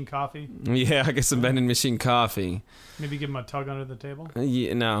vending machine coffee. Yeah, I get some vending machine coffee. Maybe give him a tug under the table.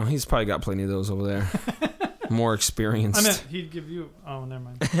 Yeah, no, he's probably got plenty of those over there. More experienced. I meant he'd give you... Oh, never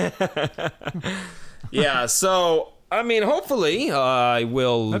mind. Yeah, so, I mean, hopefully I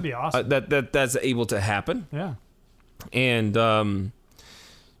will... That'd be awesome. That's able to happen. Yeah. And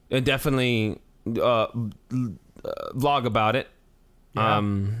definitely vlog about it. Yeah.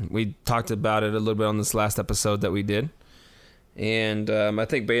 We talked about it a little bit on this last episode that we did. And I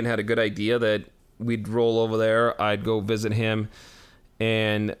think Baden had a good idea that we'd roll over there. I'd go visit him.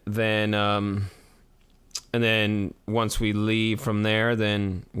 And then once we leave from there,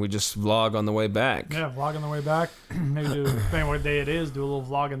 then we just vlog on the way back. Yeah, vlog on the way back. Maybe depending what day it is, do a little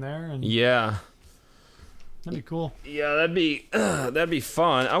vlog in there. And yeah. That'd be cool. Yeah, that'd be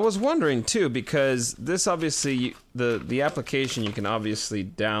fun. I was wondering too, because this obviously the application you can obviously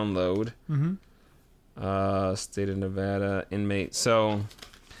download. State of Nevada inmate. So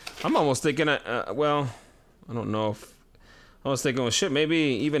I'm almost thinking, well, I don't know if I was thinking, well, shit, maybe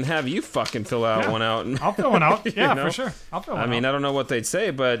even have you fucking fill out one out. I'll fill one out. Yeah, for sure. I'll fill one out. I mean, I don't know what they'd say,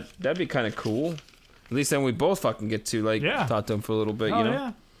 but that'd be kind of cool. At least then we both fucking get to talk to them for a little bit, you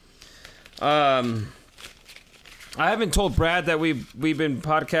know. Yeah. I haven't told Brad that we've been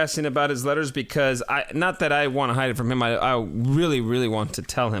podcasting about his letters because not that I want to hide it from him. I really, really want to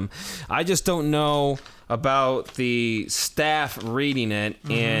tell him. I just don't know about the staff reading it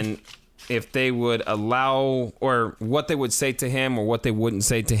and if they would allow or what they would say to him or what they wouldn't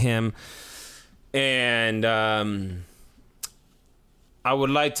say to him. And I would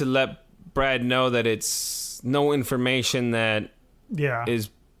like to let Brad know that it's no information that is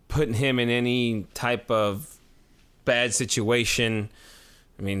putting him in any type of bad situation.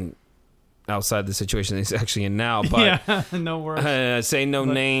 I mean, outside the situation he's actually in now, but no worries. Say no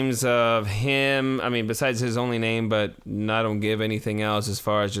names of him. I mean, besides his only name, but I don't give anything else as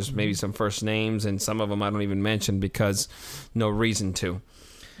far as just maybe some first names, and some of them I don't even mention because no reason to.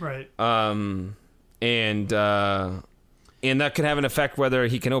 Right. And that could have an effect whether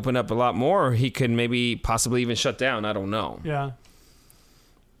he can open up a lot more or he can maybe possibly even shut down. I don't know. Yeah.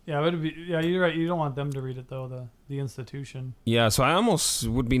 Yeah, you're right. You don't want them to read it though, the institution. Yeah, so I almost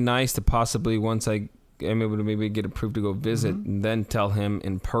would be nice to possibly once I'm able to maybe get approved to go visit and then tell him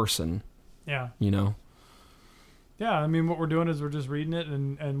in person. Yeah. You know. Yeah, I mean, what we're doing is we're just reading it,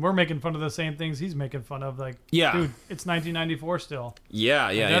 and we're making fun of the same things he's making fun of. Like, Yeah. dude, it's 1994 still. Yeah,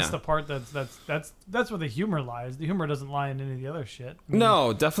 And that's the part that's where the humor lies. The humor doesn't lie in any of the other shit. I mean,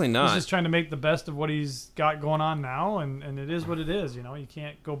 No, definitely he's not. just trying to make the best of what he's got going on now, and it is what it is. You know, you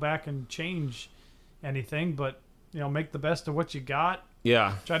can't go back and change anything, but you know, make the best of what you got.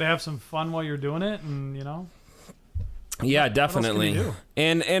 Yeah. Try to have some fun while you're doing it, and you know. Yeah, What else can definitely. you do?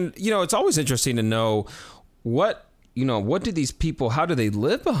 And you know, it's always interesting to know what do these people, how do they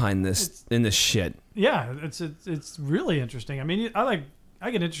live behind this in this shit? Yeah, it's really interesting. I mean, I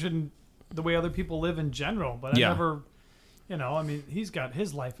get interested in the way other people live in general, but I never, you know, I mean,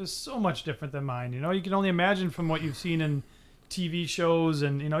 his life is so much different than mine. You know, you can only imagine from what you've seen in TV shows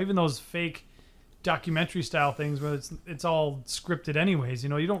and, you know, even those fake documentary style things where it's all scripted anyways. You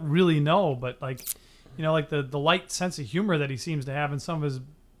know, you don't really know, but like, you know, like the light sense of humor that he seems to have in some of his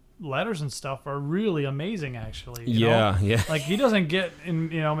letters and stuff are really amazing, actually. You know? Yeah. Like, he doesn't get in,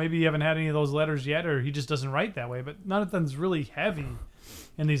 you know, maybe you haven't had any of those letters yet, or he just doesn't write that way, but none of them's really heavy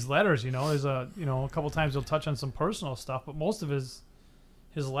in these letters. You know, there's a couple times he'll touch on some personal stuff, but most of his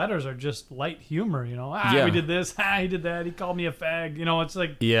letters are just light humor. You know, we did this, he did that, he called me a fag. You know, it's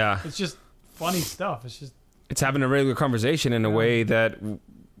like, it's just funny stuff. It's having a regular conversation in a way that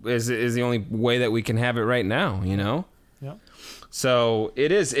is the only way that we can have it right now. You know. Yeah. So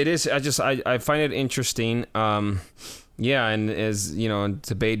it is. I find it interesting. And as you know,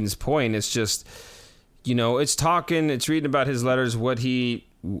 to Baden's point, it's just, you know, it's reading about his letters, what he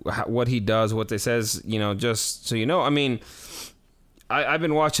does, what they says, you know, just so you know. I mean, I've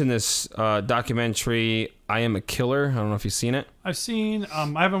been watching this documentary, I Am a Killer. I don't know if you've seen it. I've seen. I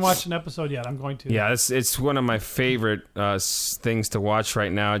haven't watched an episode yet. I'm going to. Yeah, it's one of my favorite things to watch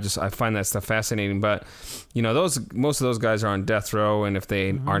right now. I find that stuff fascinating. But you know, most of those guys are on death row, and if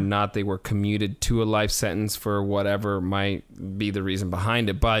they are not, they were commuted to a life sentence for whatever might be the reason behind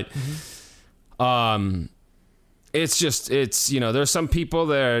it. But it's you know, there's some people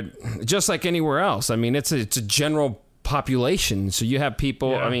that are just like anywhere else. I mean, it's a general population. So you have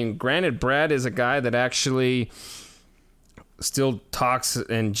people, I mean, granted, Brad is a guy that actually still talks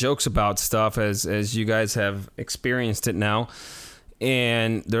and jokes about stuff as you guys have experienced it now.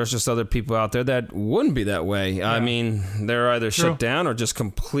 And there's just other people out there that wouldn't be that way. Yeah. I mean, they're either shut down or just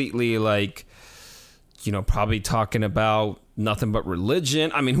completely like, you know, probably talking about nothing but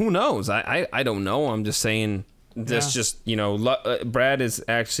religion. I mean, who knows? I don't know. I'm just saying this just, you know, Brad is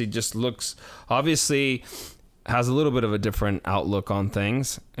actually just looks, obviously has a little bit of a different outlook on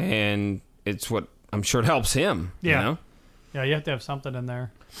things, and it's what I'm sure it helps him. Yeah. You know? Yeah, you have to have something in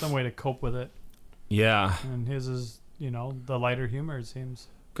there, some way to cope with it. Yeah. And his is, you know, the lighter humor, it seems.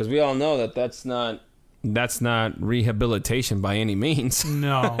 Because we all know that's not rehabilitation by any means.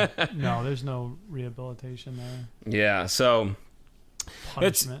 No, there's no rehabilitation there. Yeah, so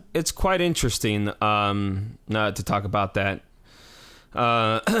punishment. It's quite interesting to talk about that.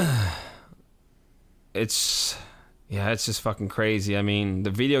 It's just fucking crazy. I mean, the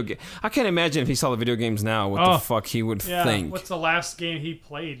video game. I can't imagine if he saw the video games now, what the fuck he would think. What's the last game he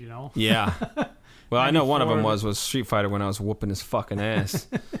played? You know. Yeah. Well, I know one of them was Street Fighter when I was whooping his fucking ass,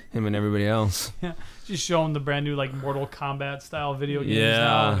 him and everybody else. Yeah, just showing the brand new like Mortal Kombat style video games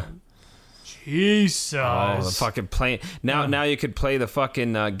now. Jesus. Oh, the fucking playing now you could play the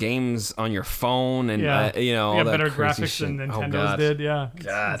fucking games on your phone and you know, all that better crazy graphics shit. than Nintendo's did. Yeah,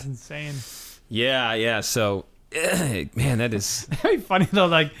 God, it's insane. Yeah. So, man, that is very funny though.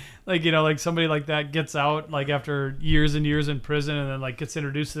 Like you know, like somebody like that gets out like after years and years in prison, and then like gets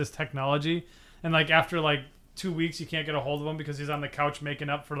introduced to this technology, and like after like 2 weeks you can't get a hold of him because he's on the couch making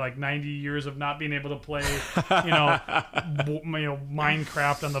up for like 90 years of not being able to play, you know,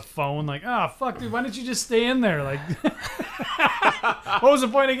 Minecraft on the phone. Like, fuck, dude, why didn't you just stay in there? Like, what was the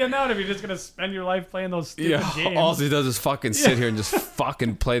point of getting out if you're just gonna spend your life playing those stupid games? All he does is fucking sit here and just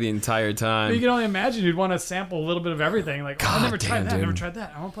fucking play the entire time. But you can only imagine you'd want to sample a little bit of everything. Like, I never tried that. Dude. I never tried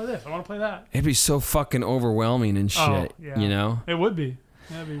that. I want to play this. I want to play that. It'd be so fucking overwhelming and shit. You know, it would be.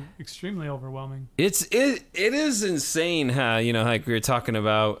 That'd be extremely overwhelming. It is insane how, you know, like we were talking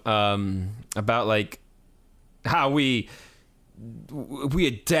about like how we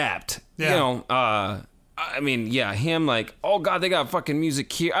adapt. Yeah. You know, I mean, him like, oh God, they got fucking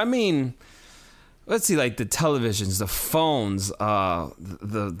music here. I mean, let's see, like the televisions, the phones,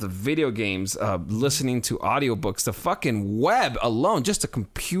 the video games, listening to audiobooks, the fucking web alone, just a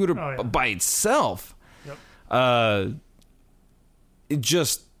computer by itself. Yep.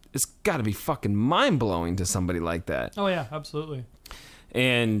 It's got to be fucking mind-blowing to somebody like that. Oh yeah, absolutely.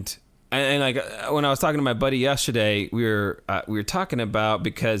 And like when I was talking to my buddy yesterday, we were talking about,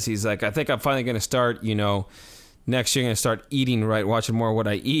 because he's like, I think I'm finally going to start, you know, next year I'm going to start eating right, watching more of what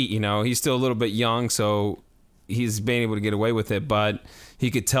I eat. You know, he's still a little bit young, so he's been able to get away with it, but he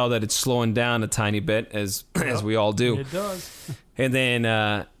could tell that it's slowing down a tiny bit, as we all do. It does. And then,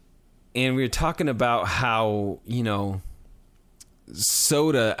 and we were talking about how, you know,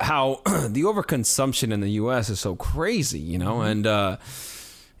 soda, how the overconsumption in the U.S. is so crazy, you know, and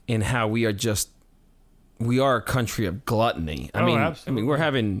how we are a country of gluttony. Absolutely. I mean, we're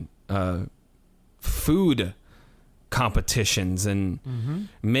having food competitions and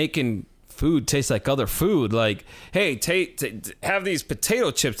making food taste like other food. Like, hey, have these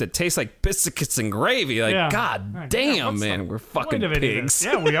potato chips that taste like biscuits and gravy. Like, God damn, man, we're fucking pigs.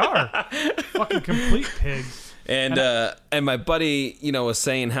 Yeah, we are. Fucking complete pigs. And my buddy, you know, was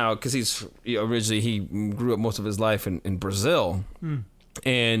saying how, because he's originally, he grew up most of his life in Brazil,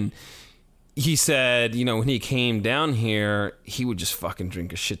 and he said, you know, when he came down here, he would just fucking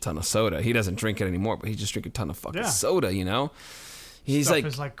drink a shit ton of soda. He doesn't drink it anymore, but he just drink a ton of fucking soda, you know? He's Stuff like,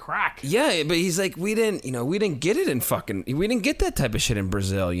 is like crack. Yeah, but he's like, we didn't get it we didn't get that type of shit in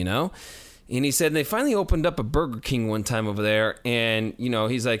Brazil, you know? And he said they finally opened up a Burger King one time over there, and, you know,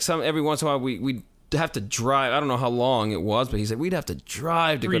 he's like, every once in a while we'd have to drive. I don't know how long it was, but he said we'd have to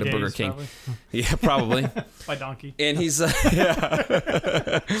drive to 3 go to days, Burger King. Probably. Yeah, probably. By donkey. And he's like,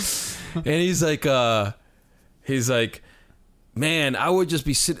 and he's like, man, I would just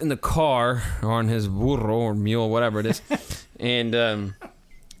be sitting in the car or on his burro or mule, whatever it is, and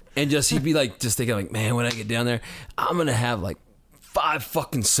just he'd be like, just thinking like, man, when I get down there, I'm gonna have like 5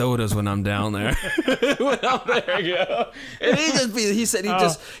 fucking sodas when I'm down there. When I'm there, you know? And he said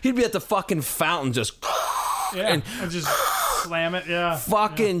he'd be at the fucking fountain just and just slam it,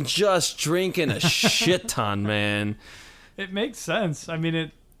 fucking just drinking a shit ton, man. It makes sense. I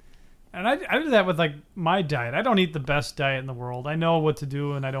mean, and I do that with like my diet. I don't eat the best diet in the world. I know what to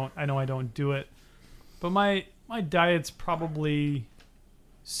do, and I know I don't do it. But my diet's probably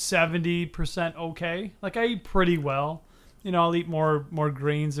 70% okay. Like, I eat pretty well. You know, I'll eat more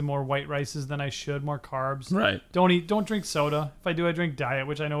grains and more white rices than I should, more carbs. Right. Don't drink soda. If I do, I drink diet,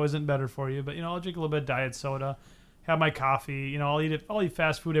 which I know isn't better for you. But, you know, I'll drink a little bit of diet soda. Have my coffee. You know, I'll eat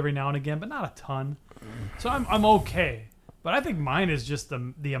fast food every now and again, but not a ton. So I'm okay. But I think mine is just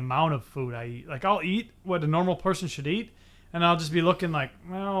the amount of food I eat. Like, I'll eat what a normal person should eat, and I'll just be looking like,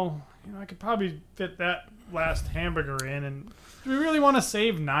 well, you know, I could probably fit that last hamburger in. And do we really want to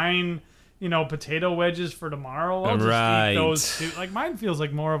save 9, you know, potato wedges for tomorrow? I'll just eat those two. Like, mine feels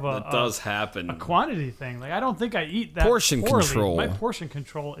like more of that does happen. A quantity thing. Like, I don't think I eat that portion poorly. Control. My portion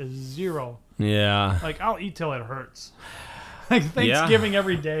control is 0. Yeah. Like, I'll eat till it hurts. Like, Thanksgiving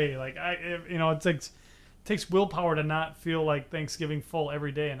every day. Like, you know, it takes willpower to not feel like Thanksgiving full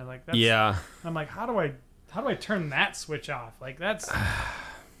every day, and I'm like, I'm like, how do I turn that switch off? Like, that's,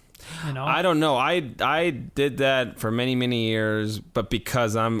 you know, I don't know. I did that for many years, but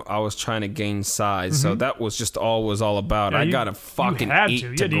because I was trying to gain size, so that was just all about. I gotta fucking eat to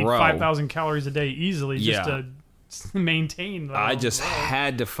grow. You had to eat 5,000 calories a day easily just to maintain. I just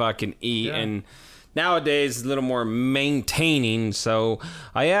had to fucking eat, and nowadays it's a little more maintaining. So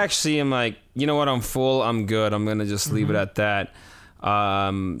I actually am like, you know what? I'm full. I'm good. I'm gonna just leave it at that.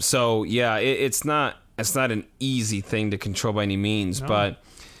 So yeah, it's not an easy thing to control by any means, but.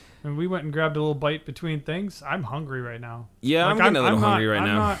 And we went and grabbed a little bite between things. I'm hungry right now. Yeah, like, I'm getting a little hungry right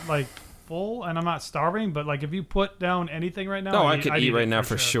now. I'm not like full and I'm not starving, but like if you put down anything right now, I could eat right now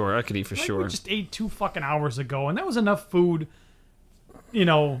for sure. I could eat for sure. We just ate 2 fucking hours ago, and that was enough food, you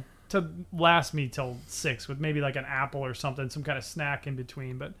know, to last me till 6 with maybe like an apple or something, some kind of snack in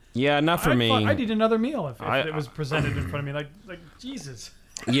between. But yeah, not for me. I'd eat another meal if it was presented in front of me. Like Jesus.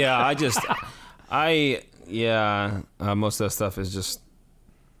 Yeah, most of that stuff is just.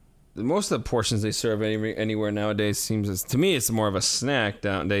 Most of the portions they serve anywhere nowadays seems to me it's more of a snack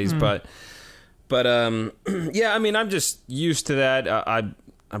nowadays. But yeah, I mean, I'm just used to that. I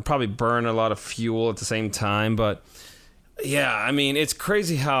probably burn a lot of fuel at the same time, but yeah, I mean, it's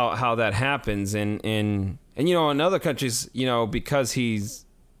crazy how that happens. And you know, in other countries, you know, because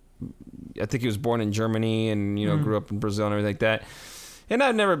I think he was born in Germany and, you know, grew up in Brazil and everything like that. And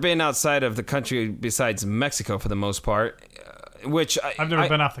I've never been outside of the country besides Mexico for the most part. Which I've never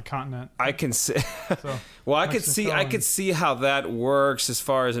been off the continent. I can see. Well, I could see how that works as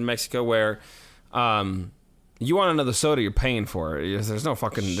far as in Mexico, where you want another soda, you're paying for it. There's no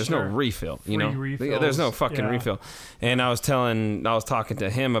refill. You know, there's no fucking refill. And I was talking to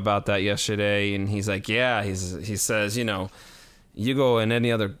him about that yesterday, and he's like, yeah, he says, you know, you go in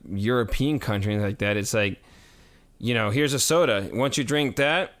any other European country like that, it's like, you know, here's a soda. Once you drink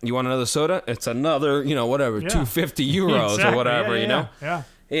that, you want another soda? It's another, you know, whatever, 250 euros or whatever, you know? Yeah.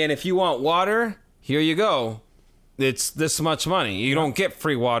 And if you want water, here you go. it's this much money. You don't get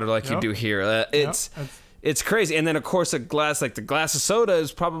free water like you do here. It's crazy. And then, of course, the glass of soda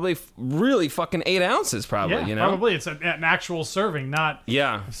is probably really fucking 8 ounces, probably, yeah, you know? Probably. It's an actual serving, not a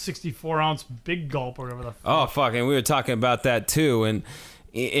 64-ounce big gulp or whatever the fuck. Oh, fuck. And we were talking about that, too.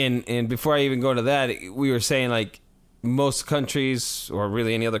 And before I even go to that, we were saying, like, most countries, or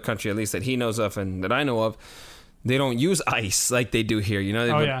really any other country, at least that he knows of and that I know of, they don't use ice like they do here. You know,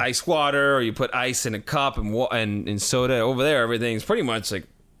 they put ice water, or you put ice in a cup and soda. Over there, everything's pretty much like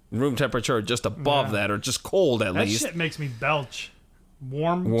room temperature or just above that, or just cold at least. That shit makes me belch.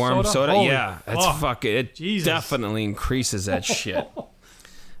 Warm soda? Holy yeah. It's fucking, it Jesus. definitely increases that shit.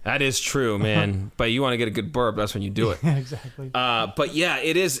 That is true, man. But you want to get a good burp, that's when you do it. Exactly. But yeah,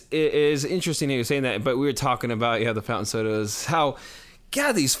 it is interesting that you're saying that. But we were talking about, the fountain sodas, how,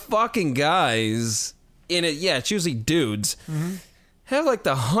 God, these fucking guys in it, it's usually dudes, have like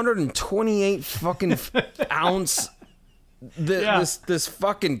the 128 fucking ounce... This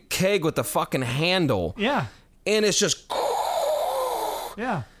fucking keg with the fucking handle. Yeah. And it's just...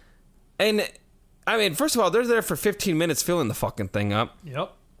 Yeah. And, I mean, first of all, they're there for 15 minutes filling the fucking thing up.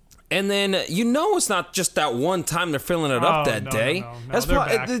 Yep. And then, it's not just that one time they're filling it up that day. No, That's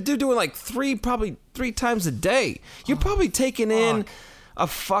they're doing like probably three times a day. You're probably taking in a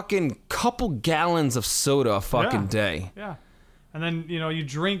fucking couple gallons of soda a fucking day. Yeah. And then, you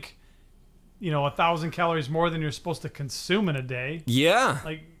drink... 1,000 calories more than you're supposed to consume in a day. Yeah.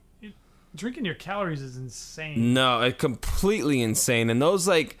 Like, drinking your calories is insane. No, it's completely insane. And those,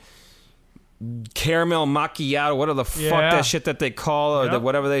 like, caramel macchiato, whatever the fuck that shit that they call, or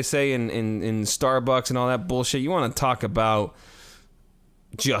whatever they say in Starbucks and all that bullshit. You want to talk about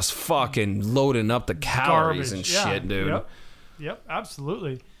just fucking loading up the calories and shit, dude. Yep,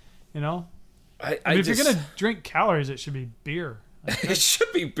 absolutely. If you're going to drink calories, it should be beer. It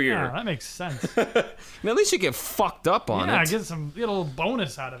should be beer. Yeah, that makes sense. At least you get fucked up on it. Yeah, get a little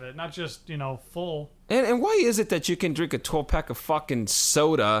bonus out of it, not just, full. And why is it that you can drink a 12-pack of fucking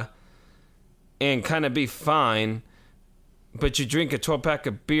soda and kind of be fine, but you drink a 12-pack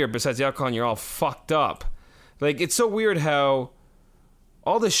of beer besides the alcohol and you're all fucked up? Like, it's so weird how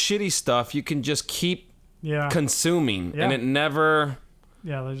all the shitty stuff you can just keep consuming, and it never...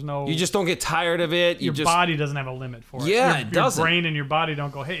 Yeah, there's no... You just don't get tired of it. Your body doesn't have a limit for it. Yeah, it doesn't. Your brain and your body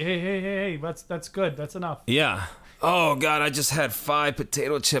don't go, hey, that's good. That's enough. Yeah. Oh, God, I just had 5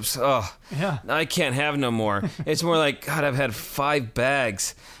 potato chips. Oh, yeah. I can't have no more. It's more like, God, I've had 5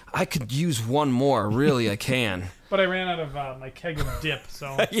 bags. I could use one more. Really, I can. But I ran out of my keg of dip,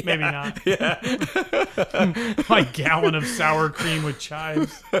 so maybe not. Yeah. My gallon of sour cream with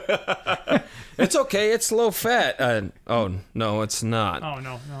chives. It's okay. It's low fat. Oh, no, it's not. Oh,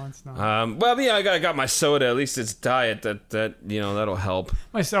 no, it's not. I got my soda. At least it's diet. That'll help.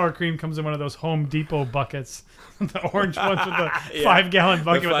 My sour cream comes in one of those Home Depot buckets. The orange ones with the 5-gallon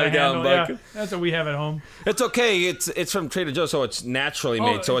bucket with the handle. Bucket. Yeah, that's what we have at home. It's okay. It's from Trader Joe's, so it's naturally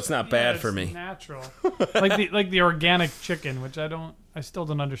made, so it's not bad for me. Natural. like the organic chicken, which I still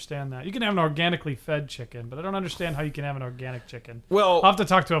don't understand that. You can have an organically fed chicken, but I don't understand how you can have an organic chicken. Well, I'll have to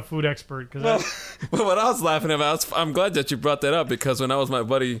talk to a food expert. Well, what I was laughing about, I'm glad that you brought that up, because when I was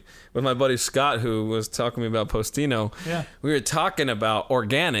with my buddy Scott, who was talking to me about Postino, we were talking about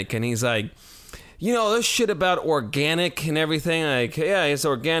organic, and he's like, this shit about organic and everything, like, it's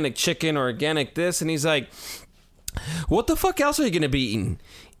organic chicken, organic this, and he's like, what the fuck else are you going to be eating?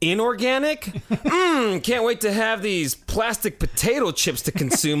 Inorganic? Can't wait to have these plastic potato chips to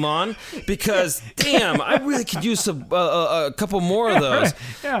consume on, because, damn, I really could use a couple more of those.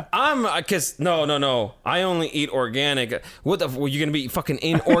 Because, no, I only eat organic. What the, were you going to be fucking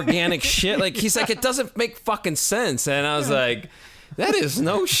inorganic shit? Like, he's like, it doesn't make fucking sense. And I was like... That is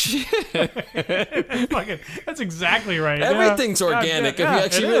no shit. That's exactly right. Everything's organic if you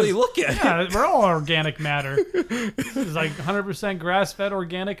actually really look at it. Yeah, we're all organic matter. This is like 100% grass-fed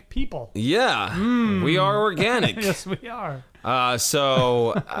organic people. Yeah, we are organic. Yes, we are.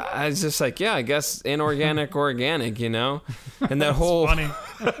 So I was just like, I guess inorganic, organic, and that whole funny.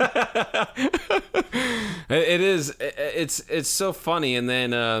 It is. It's so funny, and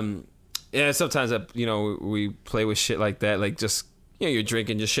then sometimes we play with shit like that, like just. You're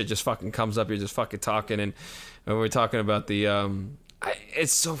drinking, just shit just fucking comes up. You're just fucking talking, and we're talking about the.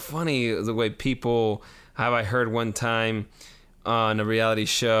 It's so funny the way people. How I heard one time on a reality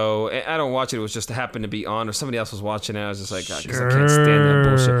show. I don't watch it. It was just happened to be on, or somebody else was watching it. I was just like, because I can't stand that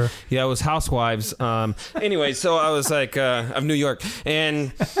bullshit. Yeah, it was Housewives. Anyway, so I was like, of New York,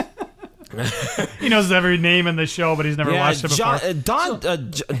 and He knows every name in the show, but he's never watched it before.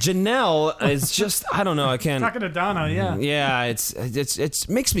 Janelle is just, I don't know. I can't. Talking to Donna, yeah. Yeah, it's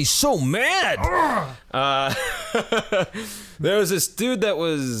makes me so mad. There was this dude that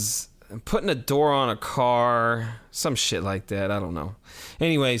was putting a door on a car, some shit like that. I don't know.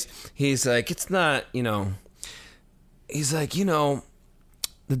 Anyways, he's like, it's not, he's like,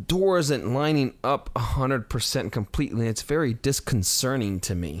 the door isn't lining up 100% completely. It's very disconcerting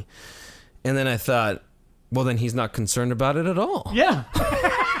to me. And then I thought, well, then he's not concerned about it at all. Yeah.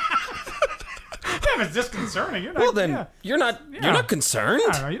 If it's disconcerting, you're not. Well, then you're not concerned.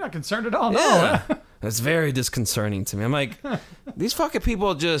 No, you're not concerned at all. Yeah. No. It's very disconcerting to me. I'm like, these fucking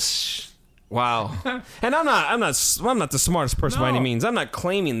people just wow. And I'm not the smartest person by any means. I'm not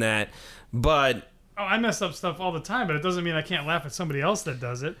claiming that, but I mess up stuff all the time, but it doesn't mean I can't laugh at somebody else that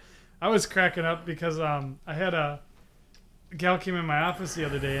does it. I was cracking up because I had a gal came in my office the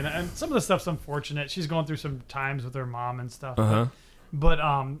other day, and some of the stuff's unfortunate. She's going through some times with her mom and stuff. Uh-huh. But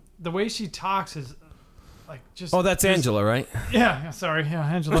the way she talks is like just. Oh, that's Angela, right? Yeah. Sorry, yeah,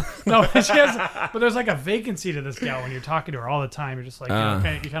 Angela. No, she has. But there's like a vacancy to this gal when you're talking to her all the time. You're just like,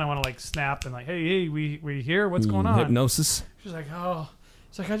 you kind of want to like snap and like, hey, we here? What's going on? Hypnosis. She's like, oh.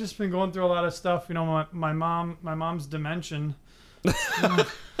 It's like, I've just been going through a lot of stuff. My mom's dimension.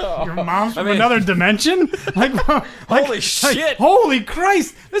 Your mom's from another dimension? Holy shit. Holy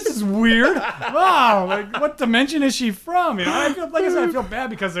Christ. This is weird. Wow. Like, what dimension is she from? I feel bad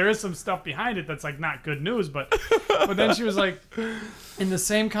because there is some stuff behind it that's like not good news. But then she was like, in the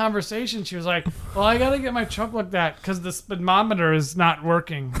same conversation, she was like, well, I got to get my truck looked at because the speedometer is not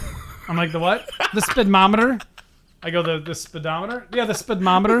working. I'm like, the what? The speedometer? I go, the speedometer? Yeah, the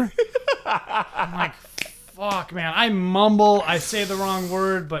speedometer. I'm like, fuck, man. I mumble. I say the wrong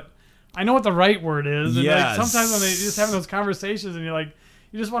word, but I know what the right word is. And yes. Sometimes when they just having those conversations and you're like,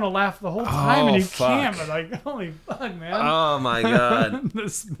 you just want to laugh the whole time and you can't. But like, holy fuck, man. Oh, my God. The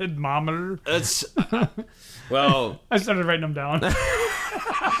speedometer. It's, well. I started writing them down.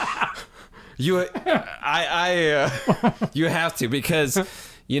 You have to because...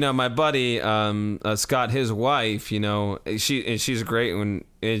 my buddy Scott, his wife, she's great and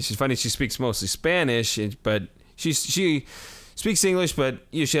she's funny. She speaks mostly Spanish, but she speaks English, but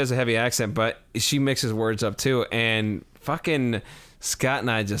she has a heavy accent. But she mixes words up too. And fucking Scott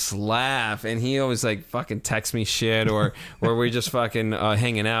and I just laugh, and he always like fucking texts me shit or we're just fucking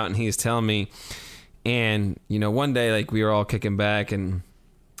hanging out, and he's telling me, and one day like we were all kicking back, and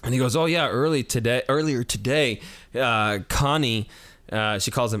he goes, oh yeah, earlier today, Connie.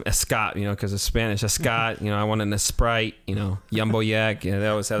 She calls him Escat, because it's Spanish. Escat, I want an Sprite, Yumbo Yak. They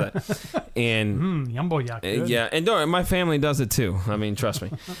always have that. And Yumbo Yak. Good. Yeah, and my family does it too. I mean, trust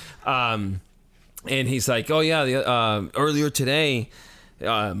me. And he's like, oh yeah, earlier today,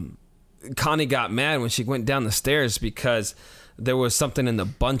 Connie got mad when she went down the stairs because there was something in the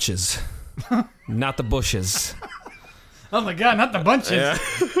bunches, not the bushes. Oh my God, not the bunches. Yeah.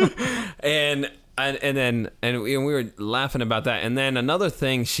 And we were laughing about that. And then another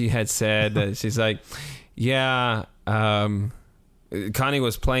thing she had said, she's like, yeah, Connie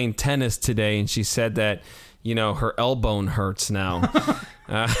was playing tennis today, and she said that, her elbow hurts now.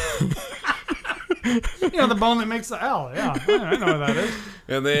 The bone that makes the L. Yeah, I know what that is.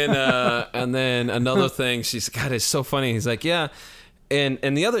 And then another thing, she's, God, it's so funny. He's like, yeah.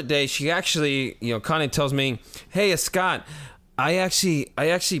 And the other day, she actually, Connie tells me, hey, Scott, I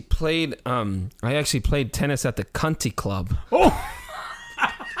actually played tennis at the Cunty Club. Oh.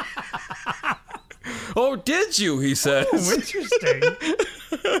 Oh, did you? He says. Oh, interesting.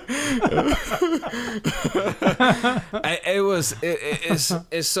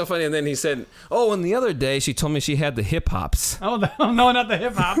 It's so funny. And then he said, oh, and the other day she told me she had the hip hops. Oh, no, not the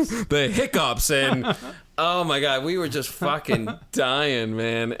hip hops. The hiccups. And oh my God, we were just fucking dying,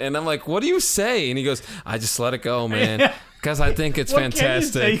 man. And I'm like, what do you say? And he goes, I just let it go, man. Yeah. Because I think it's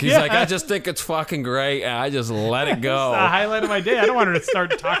fantastic. He's like, I just think it's fucking great, and I just let it go. It's the highlight of my day. I don't want her to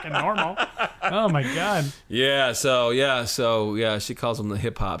start talking normal. Oh my God. Yeah. So she calls them the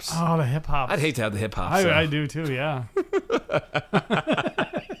hip hops. Oh, the hip hops. I'd hate to have the hip hops. I do too. Yeah.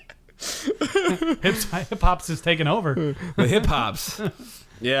 Hip hops is taking over. The hip hops.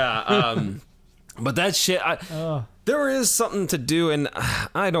 Yeah. But that shit. There is something to do, and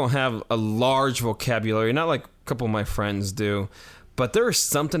I don't have a large vocabulary, not like a couple of my friends do, but there is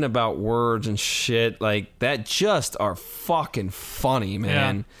something about words and shit like that just are fucking funny,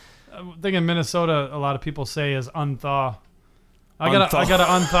 man. Yeah. I think in Minnesota, a lot of people say is unthaw. I gotta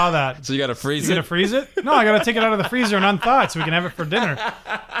unthaw that. So you gotta freeze You it? gonna freeze it? No, I gotta take it out of the freezer and unthaw it so we can have it for dinner.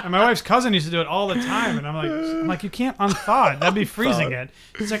 And my wife's cousin used to do it all the time, and I'm like, you can't unthaw it. That'd be freezing it.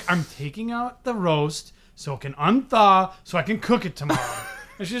 He's like, I'm taking out the roast so it can unthaw so I can cook it tomorrow.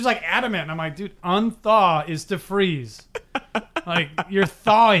 And she's like adamant, and I'm like, dude, unthaw is to freeze. Like you're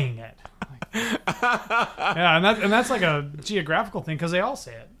thawing it. Yeah, and that's like a geographical thing because they all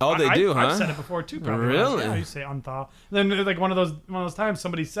say it. Oh, they do, huh? I've said it before too. Probably. Really? Yeah, you say unthaw. And then like one of those times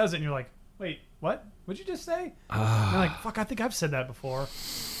somebody says it and you're like, wait, what? What'd you just say? And you're like, fuck, I think I've said that before.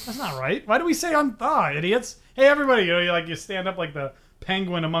 That's not right. Why do we say unthaw, idiots? Hey, everybody, you stand up like the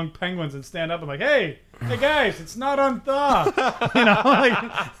penguin among penguins and stand up and like, hey guys, it's not unthaw.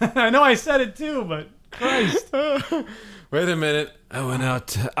 Like I know I said it too, but Christ. Wait a minute. I went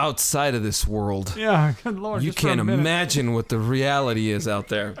outside of this world. Yeah, good Lord. You can't imagine what the reality is out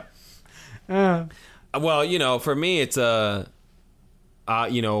there. Well, for me, it's a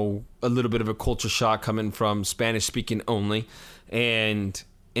little bit of a culture shock coming from Spanish speaking only. And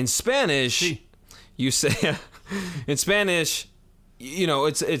in Spanish, you say, in Spanish,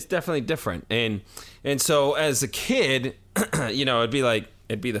 it's definitely different. And so as a kid, it'd be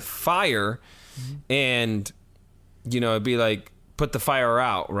the fire, and it'd be like, put the fire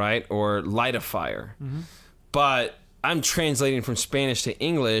out, right? Or light a fire. Mm-hmm. But I'm translating from Spanish to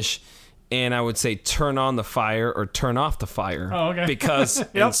English, and I would say turn on the fire or turn off the fire. Oh, okay. Because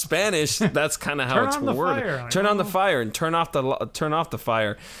in Spanish, that's kind of how it's worded. Turn on the fire and turn off the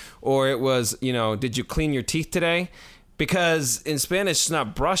fire. Or it was, did you clean your teeth today? Because in Spanish, it's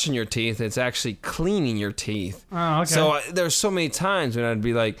not brushing your teeth; it's actually cleaning your teeth. Oh, okay. So there's so many times when I'd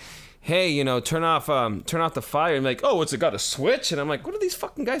be like, hey, turn off the fire. And like, oh, what's it got, a switch? And I'm like, what are these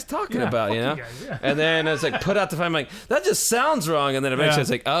fucking guys talking about, you guys, yeah. And then it's like, put out the fire. I'm like, that just sounds wrong. And then eventually it's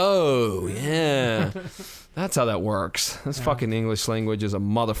like, oh, yeah. That's how that works. This fucking English language is a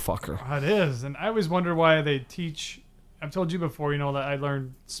motherfucker. It is. And I always wonder why they teach. I've told you before, that I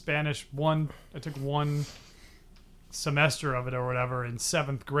learned Spanish I took one semester of it or whatever in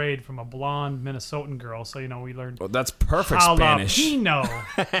 7th grade from a blonde Minnesotan girl. So, we learned. Well, that's perfect Spanish. Jalapeno.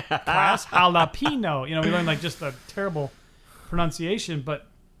 Class, jalapeno. We learned like just a terrible pronunciation, but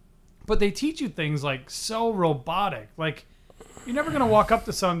they teach you things like so robotic. Like, you're never going to walk up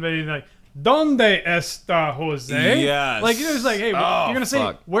to somebody and like, ¿Dónde está Jose? Yes. Like, it's like, hey, you're going to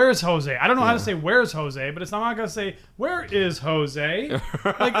say, where's Jose? I don't know how to say where's Jose, but I'm not going to say, where is Jose?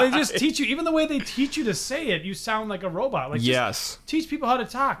 Like, they just teach you, even the way they teach you to say it, you sound like a robot. Like, just teach people how to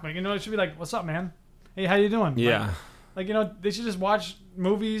talk. Like, it should be like, what's up, man? Hey, how you doing? Yeah. Like, they should just watch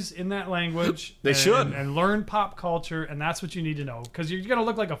movies in that language. They should. And learn pop culture, and that's what you need to know. Because you're going to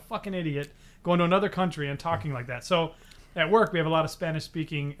look like a fucking idiot going to another country and talking like that. So, at work, we have a lot of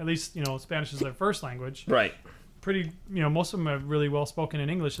Spanish-speaking, at least, Spanish is their first language. Right. Pretty, most of them are really well-spoken in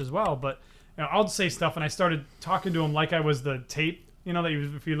English as well. But I'll say stuff, and I started talking to them like I was the tape, that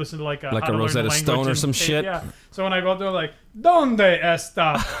if you listen to like a Rosetta Stone or some tape, shit. Yeah. So when I go up there, I'm like, ¿Dónde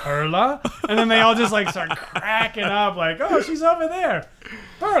está Perla? And then they all just like start cracking up, like, oh, she's over there.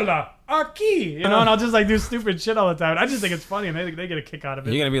 Perla, aquí. And I'll just like do stupid shit all the time. I just think it's funny, and they get a kick out of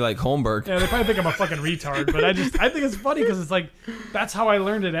it. You're gonna be like Holmberg. Yeah, they probably think I'm a fucking retard, but I think it's funny because it's like that's how I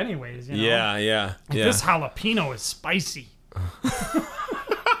learned it anyways. Yeah. This jalapeno is spicy.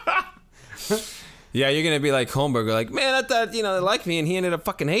 Yeah, you're gonna be like Holmberg, like, man, I thought they liked me, and he ended up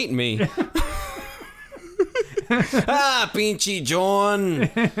fucking hating me. Pinchy John.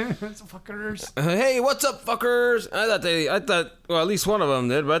 Fuckers. Hey, what's up, fuckers? I thought, well, at least one of them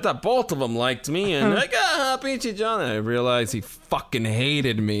did, but I thought both of them liked me, and like, Pinchy John. And I realized he fucking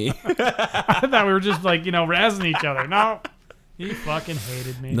hated me. I thought we were just like, razzing each other. No. He fucking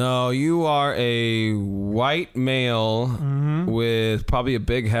hated me. No, you are a white male with probably a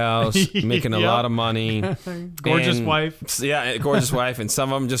big house, making a lot of money. Gorgeous wife. Yeah, gorgeous wife. And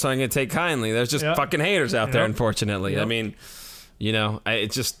some of them just aren't going to take kindly. There's just fucking haters out there, unfortunately. I mean,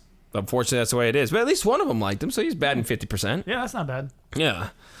 it's just, unfortunately, that's the way it is. But at least one of them liked him, so he's batting 50%. Yeah, that's not bad. Yeah.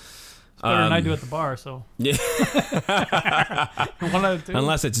 It's better than I do at the bar, so. Yeah. One out of two.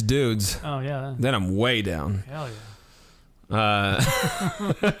 Unless it's dudes. Oh, yeah. Then I'm way down. Hell yeah. That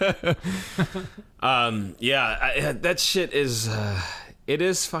shit is it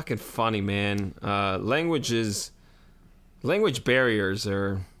is fucking funny, man. Language barriers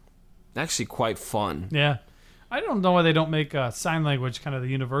are actually quite fun. Yeah, I don't know why they don't make sign language kind of the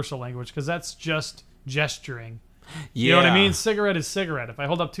universal language, because that's just gesturing. You know what I mean? Cigarette is cigarette. If I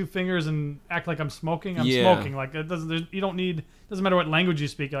hold up two fingers and act like I'm smoking, I'm smoking. Like, it doesn't. You don't need. Doesn't matter what language you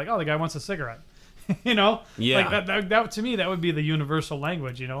speak. You're like, oh, the guy wants a cigarette. Yeah. Like that to me, that would be the universal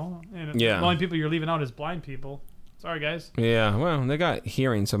language. And the only people you're leaving out is blind people. Sorry, guys. Yeah, well, they got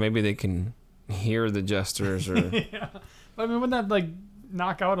hearing, so maybe they can hear the gestures. Or yeah. But I mean, wouldn't that like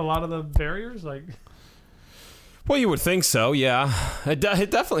knock out a lot of the barriers? Like, well, you would think so. Yeah, it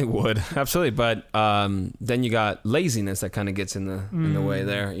definitely would. Absolutely. But then you got laziness that kind of gets in the way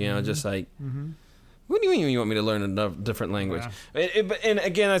there. You know, just like. What do you mean you want me to learn a different language? Yeah. And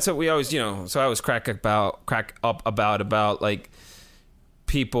again, that's what we always, so I always crack up about like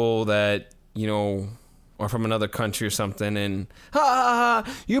people that, are from another country or something, and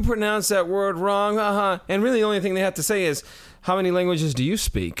you pronounce that word wrong, and really the only thing they have to say is, how many languages do you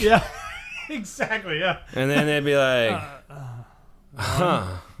speak? Yeah, exactly, yeah. And then they'd be like,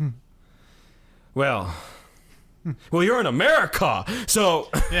 well, you're in America, so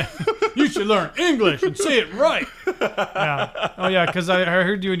yeah, you should learn English and say it right. Yeah. Oh yeah, because I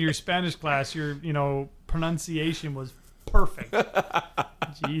heard you in your Spanish class. Your pronunciation was perfect.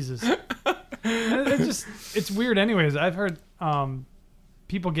 Jesus, it's weird. Anyways, I've heard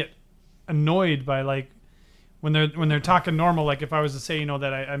people get annoyed by like when they're talking normal. Like if I was to say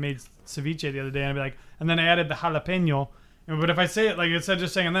that I made ceviche the other day, and I'd be like, and then I added the jalapeno. But if I say it like instead of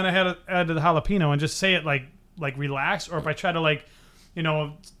just saying, and then I added the jalapeno, and just say it like relax, or if I try to like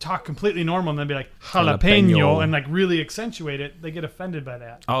talk completely normal and then be like jalapeno and like really accentuate it, they get offended by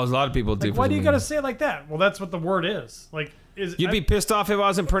that. Oh, a lot of people do. Like, why do you gotta say it like that? Well, that's what the word is. Like, you'd be pissed off if I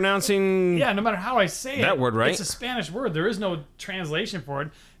wasn't pronouncing. Yeah, no matter how I say that word right. It's a Spanish word. There is no translation for it.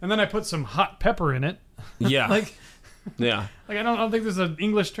 And then I put some hot pepper in it. Yeah. Like. Yeah. Like I don't think there's an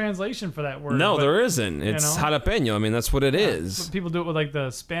English translation for that word. No, there isn't. It's jalapeno. I mean, that's what it is. But people do it with like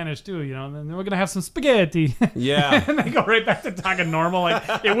the Spanish too, and then we're gonna have some spaghetti. Yeah. And they go right back to talking normal.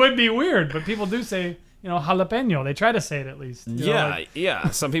 Like it would be weird, but people do say, jalapeno. They try to say it at least.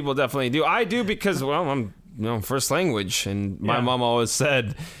 Yeah. Some people definitely do. I do because I'm first language, and my mom always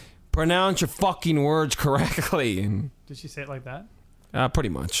said, pronounce your fucking words correctly. And did she say it like that? Pretty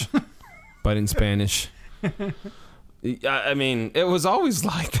much, but in Spanish. I mean, it was always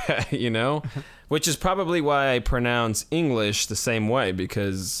like that, which is probably why I pronounce English the same way,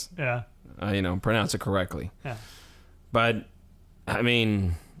 because I, pronounce it correctly. Yeah. But, I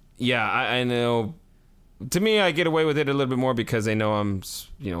mean, I know. To me, I get away with it a little bit more because they know I'm,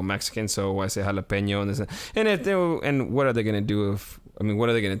 Mexican, so I say jalapeno and this. And what are they going to do what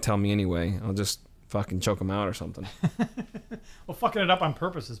are they going to tell me anyway? I'll just fucking choke them out or something. Well, fucking it up on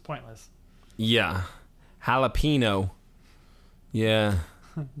purpose is pointless. Yeah. Jalapeno. Yeah.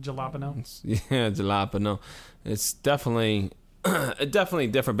 Jalapeno. Yeah, jalapeno. It's definitely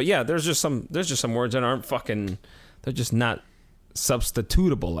different. But yeah, there's just some words that aren't fucking, they're just not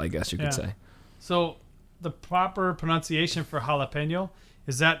substitutable, I guess you could say. So the proper pronunciation for jalapeno,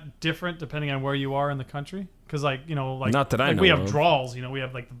 is that different depending on where you are in the country? Because not that I know. We have drawls, we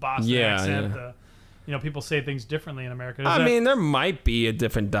have like the Boston accent, people say things differently in America. I mean, there might be a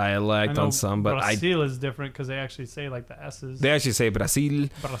different dialect on some, but Brazil is different because they actually say like the S's. They actually say Brazil.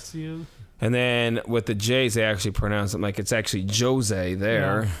 And then with the J's, they actually pronounce it like it's actually Jose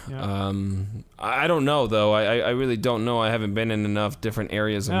there. Yeah. I don't know, though. I really don't know. I haven't been in enough different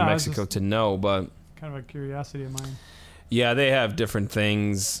areas of Mexico to know, but... Kind of a curiosity of mine. Yeah, they have different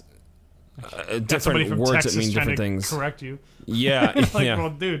things. Different words Texas that mean different things. Correct you. Yeah. Well,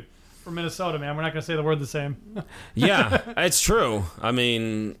 dude... From Minnesota, man, we're not gonna say the word the same. Yeah, it's true. I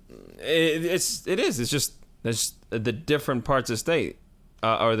mean, it is. It's just there's the different parts of the state,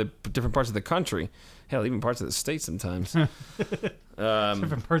 or the different parts of the country. Hell, even parts of the state sometimes.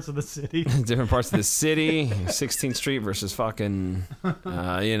 Different parts of the city. Different parts of the city. 16th Street versus fucking,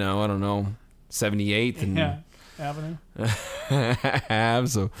 I don't know, 78th and Avenue.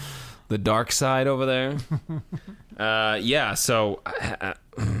 So the dark side over there. So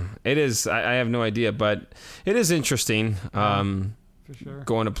it is. I have no idea, but it is interesting. For sure.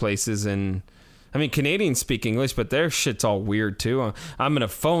 Going to places, and I mean, Canadians speak English, but their shit's all weird too. I'm gonna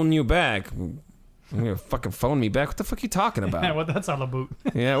phone you back. You're gonna fucking phone me back. What the fuck are you talking about? Yeah, that's all about.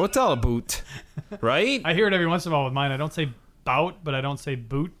 Yeah, what's all about? Right? I hear it every once in a while with mine. I don't say bout, but I don't say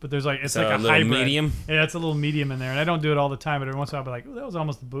boot. But there's like it's like a hybrid. Medium. Yeah, it's a little medium in there, and I don't do it all the time. But every once in a while, I'll be like, "Oh, that was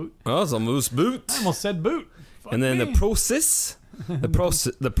almost a boot." Oh, that was almost boot. I almost said boot. Fuck and then me. the process,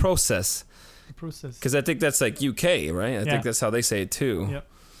 the process. Because I think that's like UK, right? I think that's how they say it too. Yep.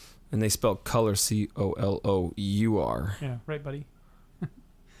 And they spell color COLOUR. Yeah, right, buddy.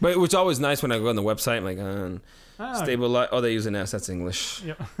 But which is always nice when I go on the website. I'm like, stabilize. Oh, they use an S. That's English.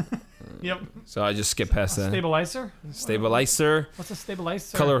 Yep. Yep. So I just skip past that. Stabilizer. Stabilizer. What's a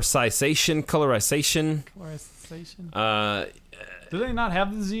stabilizer? Colorization. Colorization. Do they not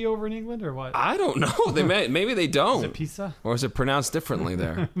have the Z over in England or what? I don't know. Maybe they don't. Is it pizza? Or is it pronounced differently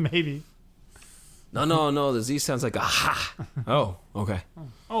there? Maybe. No. The Z sounds like a ha. Oh, okay.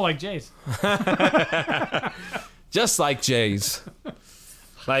 Oh, like Jay's. Just like Jay's.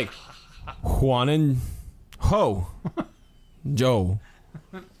 Like Juan and Ho. Joe.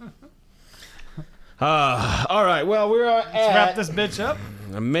 All right. Well, Let's wrap this bitch up.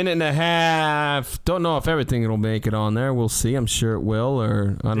 A minute and a half. Don't know if everything will make it on there. We'll see. I'm sure it will.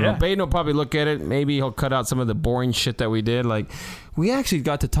 Or I don't know. Baden will probably look at it. Maybe he'll cut out some of the boring shit that we did. Like, we actually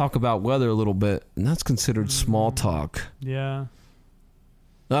got to talk about weather a little bit, and that's considered small talk. Yeah.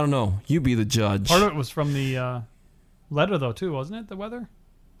 I don't know. You be the judge. Part of it was from the letter, though, too, wasn't it? The weather.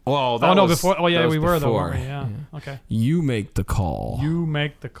 Well, before. Oh yeah, we were before. though. Yeah. Okay. You make the call. You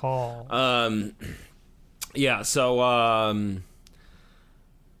make the call. Yeah. So I don't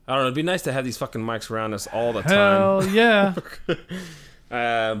know. It'd be nice to have these fucking mics around us all the time. Hell yeah. But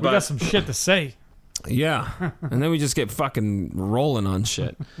we got some shit to say. Yeah. And then we just get fucking rolling on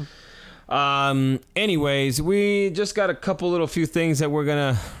shit. Anyways, we just got a couple little few things that we're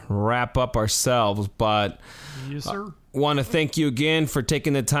gonna wrap up ourselves, but yes, sir. Want to thank you again for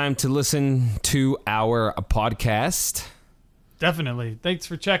taking the time to listen to our podcast. Definitely. Thanks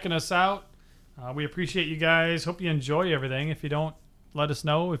for checking us out. We appreciate you guys. Hope you enjoy everything. If you don't, let us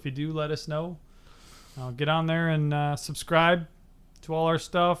know. If you do, let us know. Get on there and subscribe to all our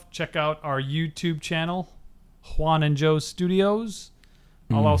stuff. Check out our YouTube channel, Juan and Joe Studios.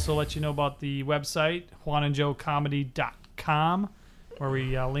 I'll also let you know about the website, juanandjoecomedy.com, where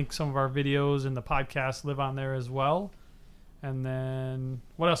we link some of our videos, and the podcasts live on there as well. And then,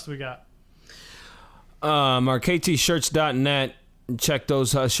 what else do we got? Our ktshirts.net. Check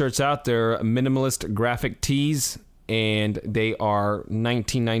those shirts out. They're minimalist graphic tees, and they are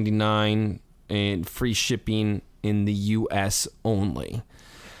 $19.99 and free shipping in the U.S. only.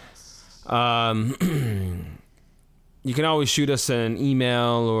 You can always shoot us an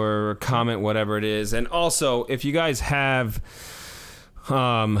email or a comment, whatever it is. And also, if you guys have,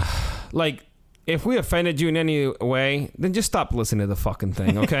 if we offended you in any way, then just stop listening to the fucking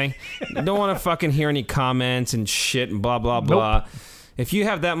thing, okay? Don't want to fucking hear any comments and shit and blah, blah, blah. Nope. If you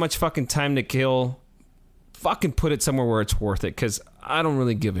have that much fucking time to kill, fucking put it somewhere where it's worth it, because I don't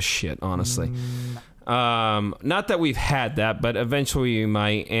really give a shit, honestly. Not that we've had that, but eventually we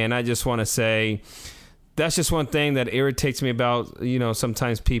might. And I just want to say, that's just one thing that irritates me about,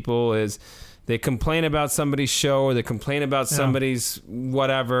 sometimes people is they complain about somebody's show or they complain about somebody's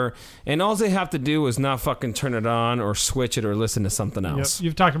whatever, and all they have to do is not fucking turn it on or switch it or listen to something else. Yep.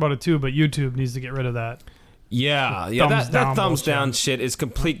 You've talked about it too, but YouTube needs to get rid of that. Yeah, that thumbs down shit is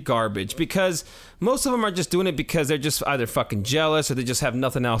complete garbage, because most of them are just doing it because they're just either fucking jealous or they just have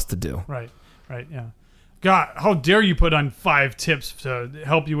nothing else to do. Right, yeah. God, how dare you put on 5 tips to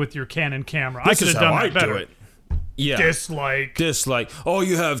help you with your Canon camera? I could have done that better. Yeah. Dislike. Oh,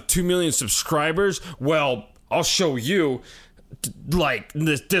 you have 2 million subscribers? Well, I'll show you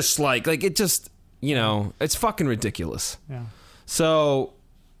this dislike. Like, it just, it's fucking ridiculous. Yeah. So,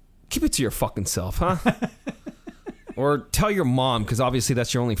 keep it to your fucking self, huh? Or tell your mom, because obviously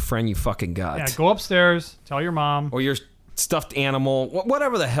that's your only friend you fucking got. Yeah, go upstairs, tell your mom. Or your stuffed animal,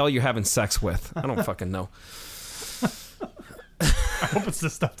 whatever the hell you're having sex with. I don't fucking know. I hope it's the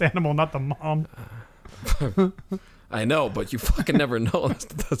stuffed animal, not the mom. I know, but you fucking never know.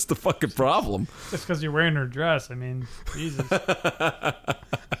 That's the fucking problem. Just because you're wearing her dress. I mean, Jesus.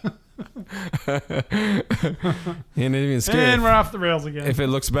 Ain't even scared. And we're off the rails again. If it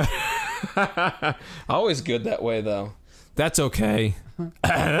looks better. Always good that way, though. That's okay.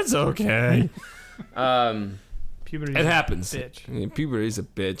 That's okay. Puberty. It happens. Bitch. Puberty's a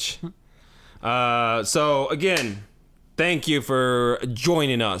bitch. So, again, thank you for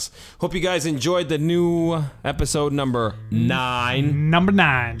joining us. Hope you guys enjoyed the new episode number 9. Number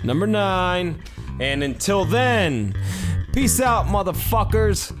 9. Number 9. And until then, peace out,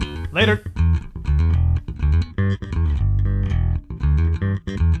 motherfuckers. Later.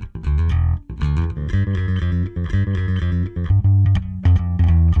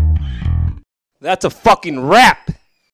 That's a fucking wrap.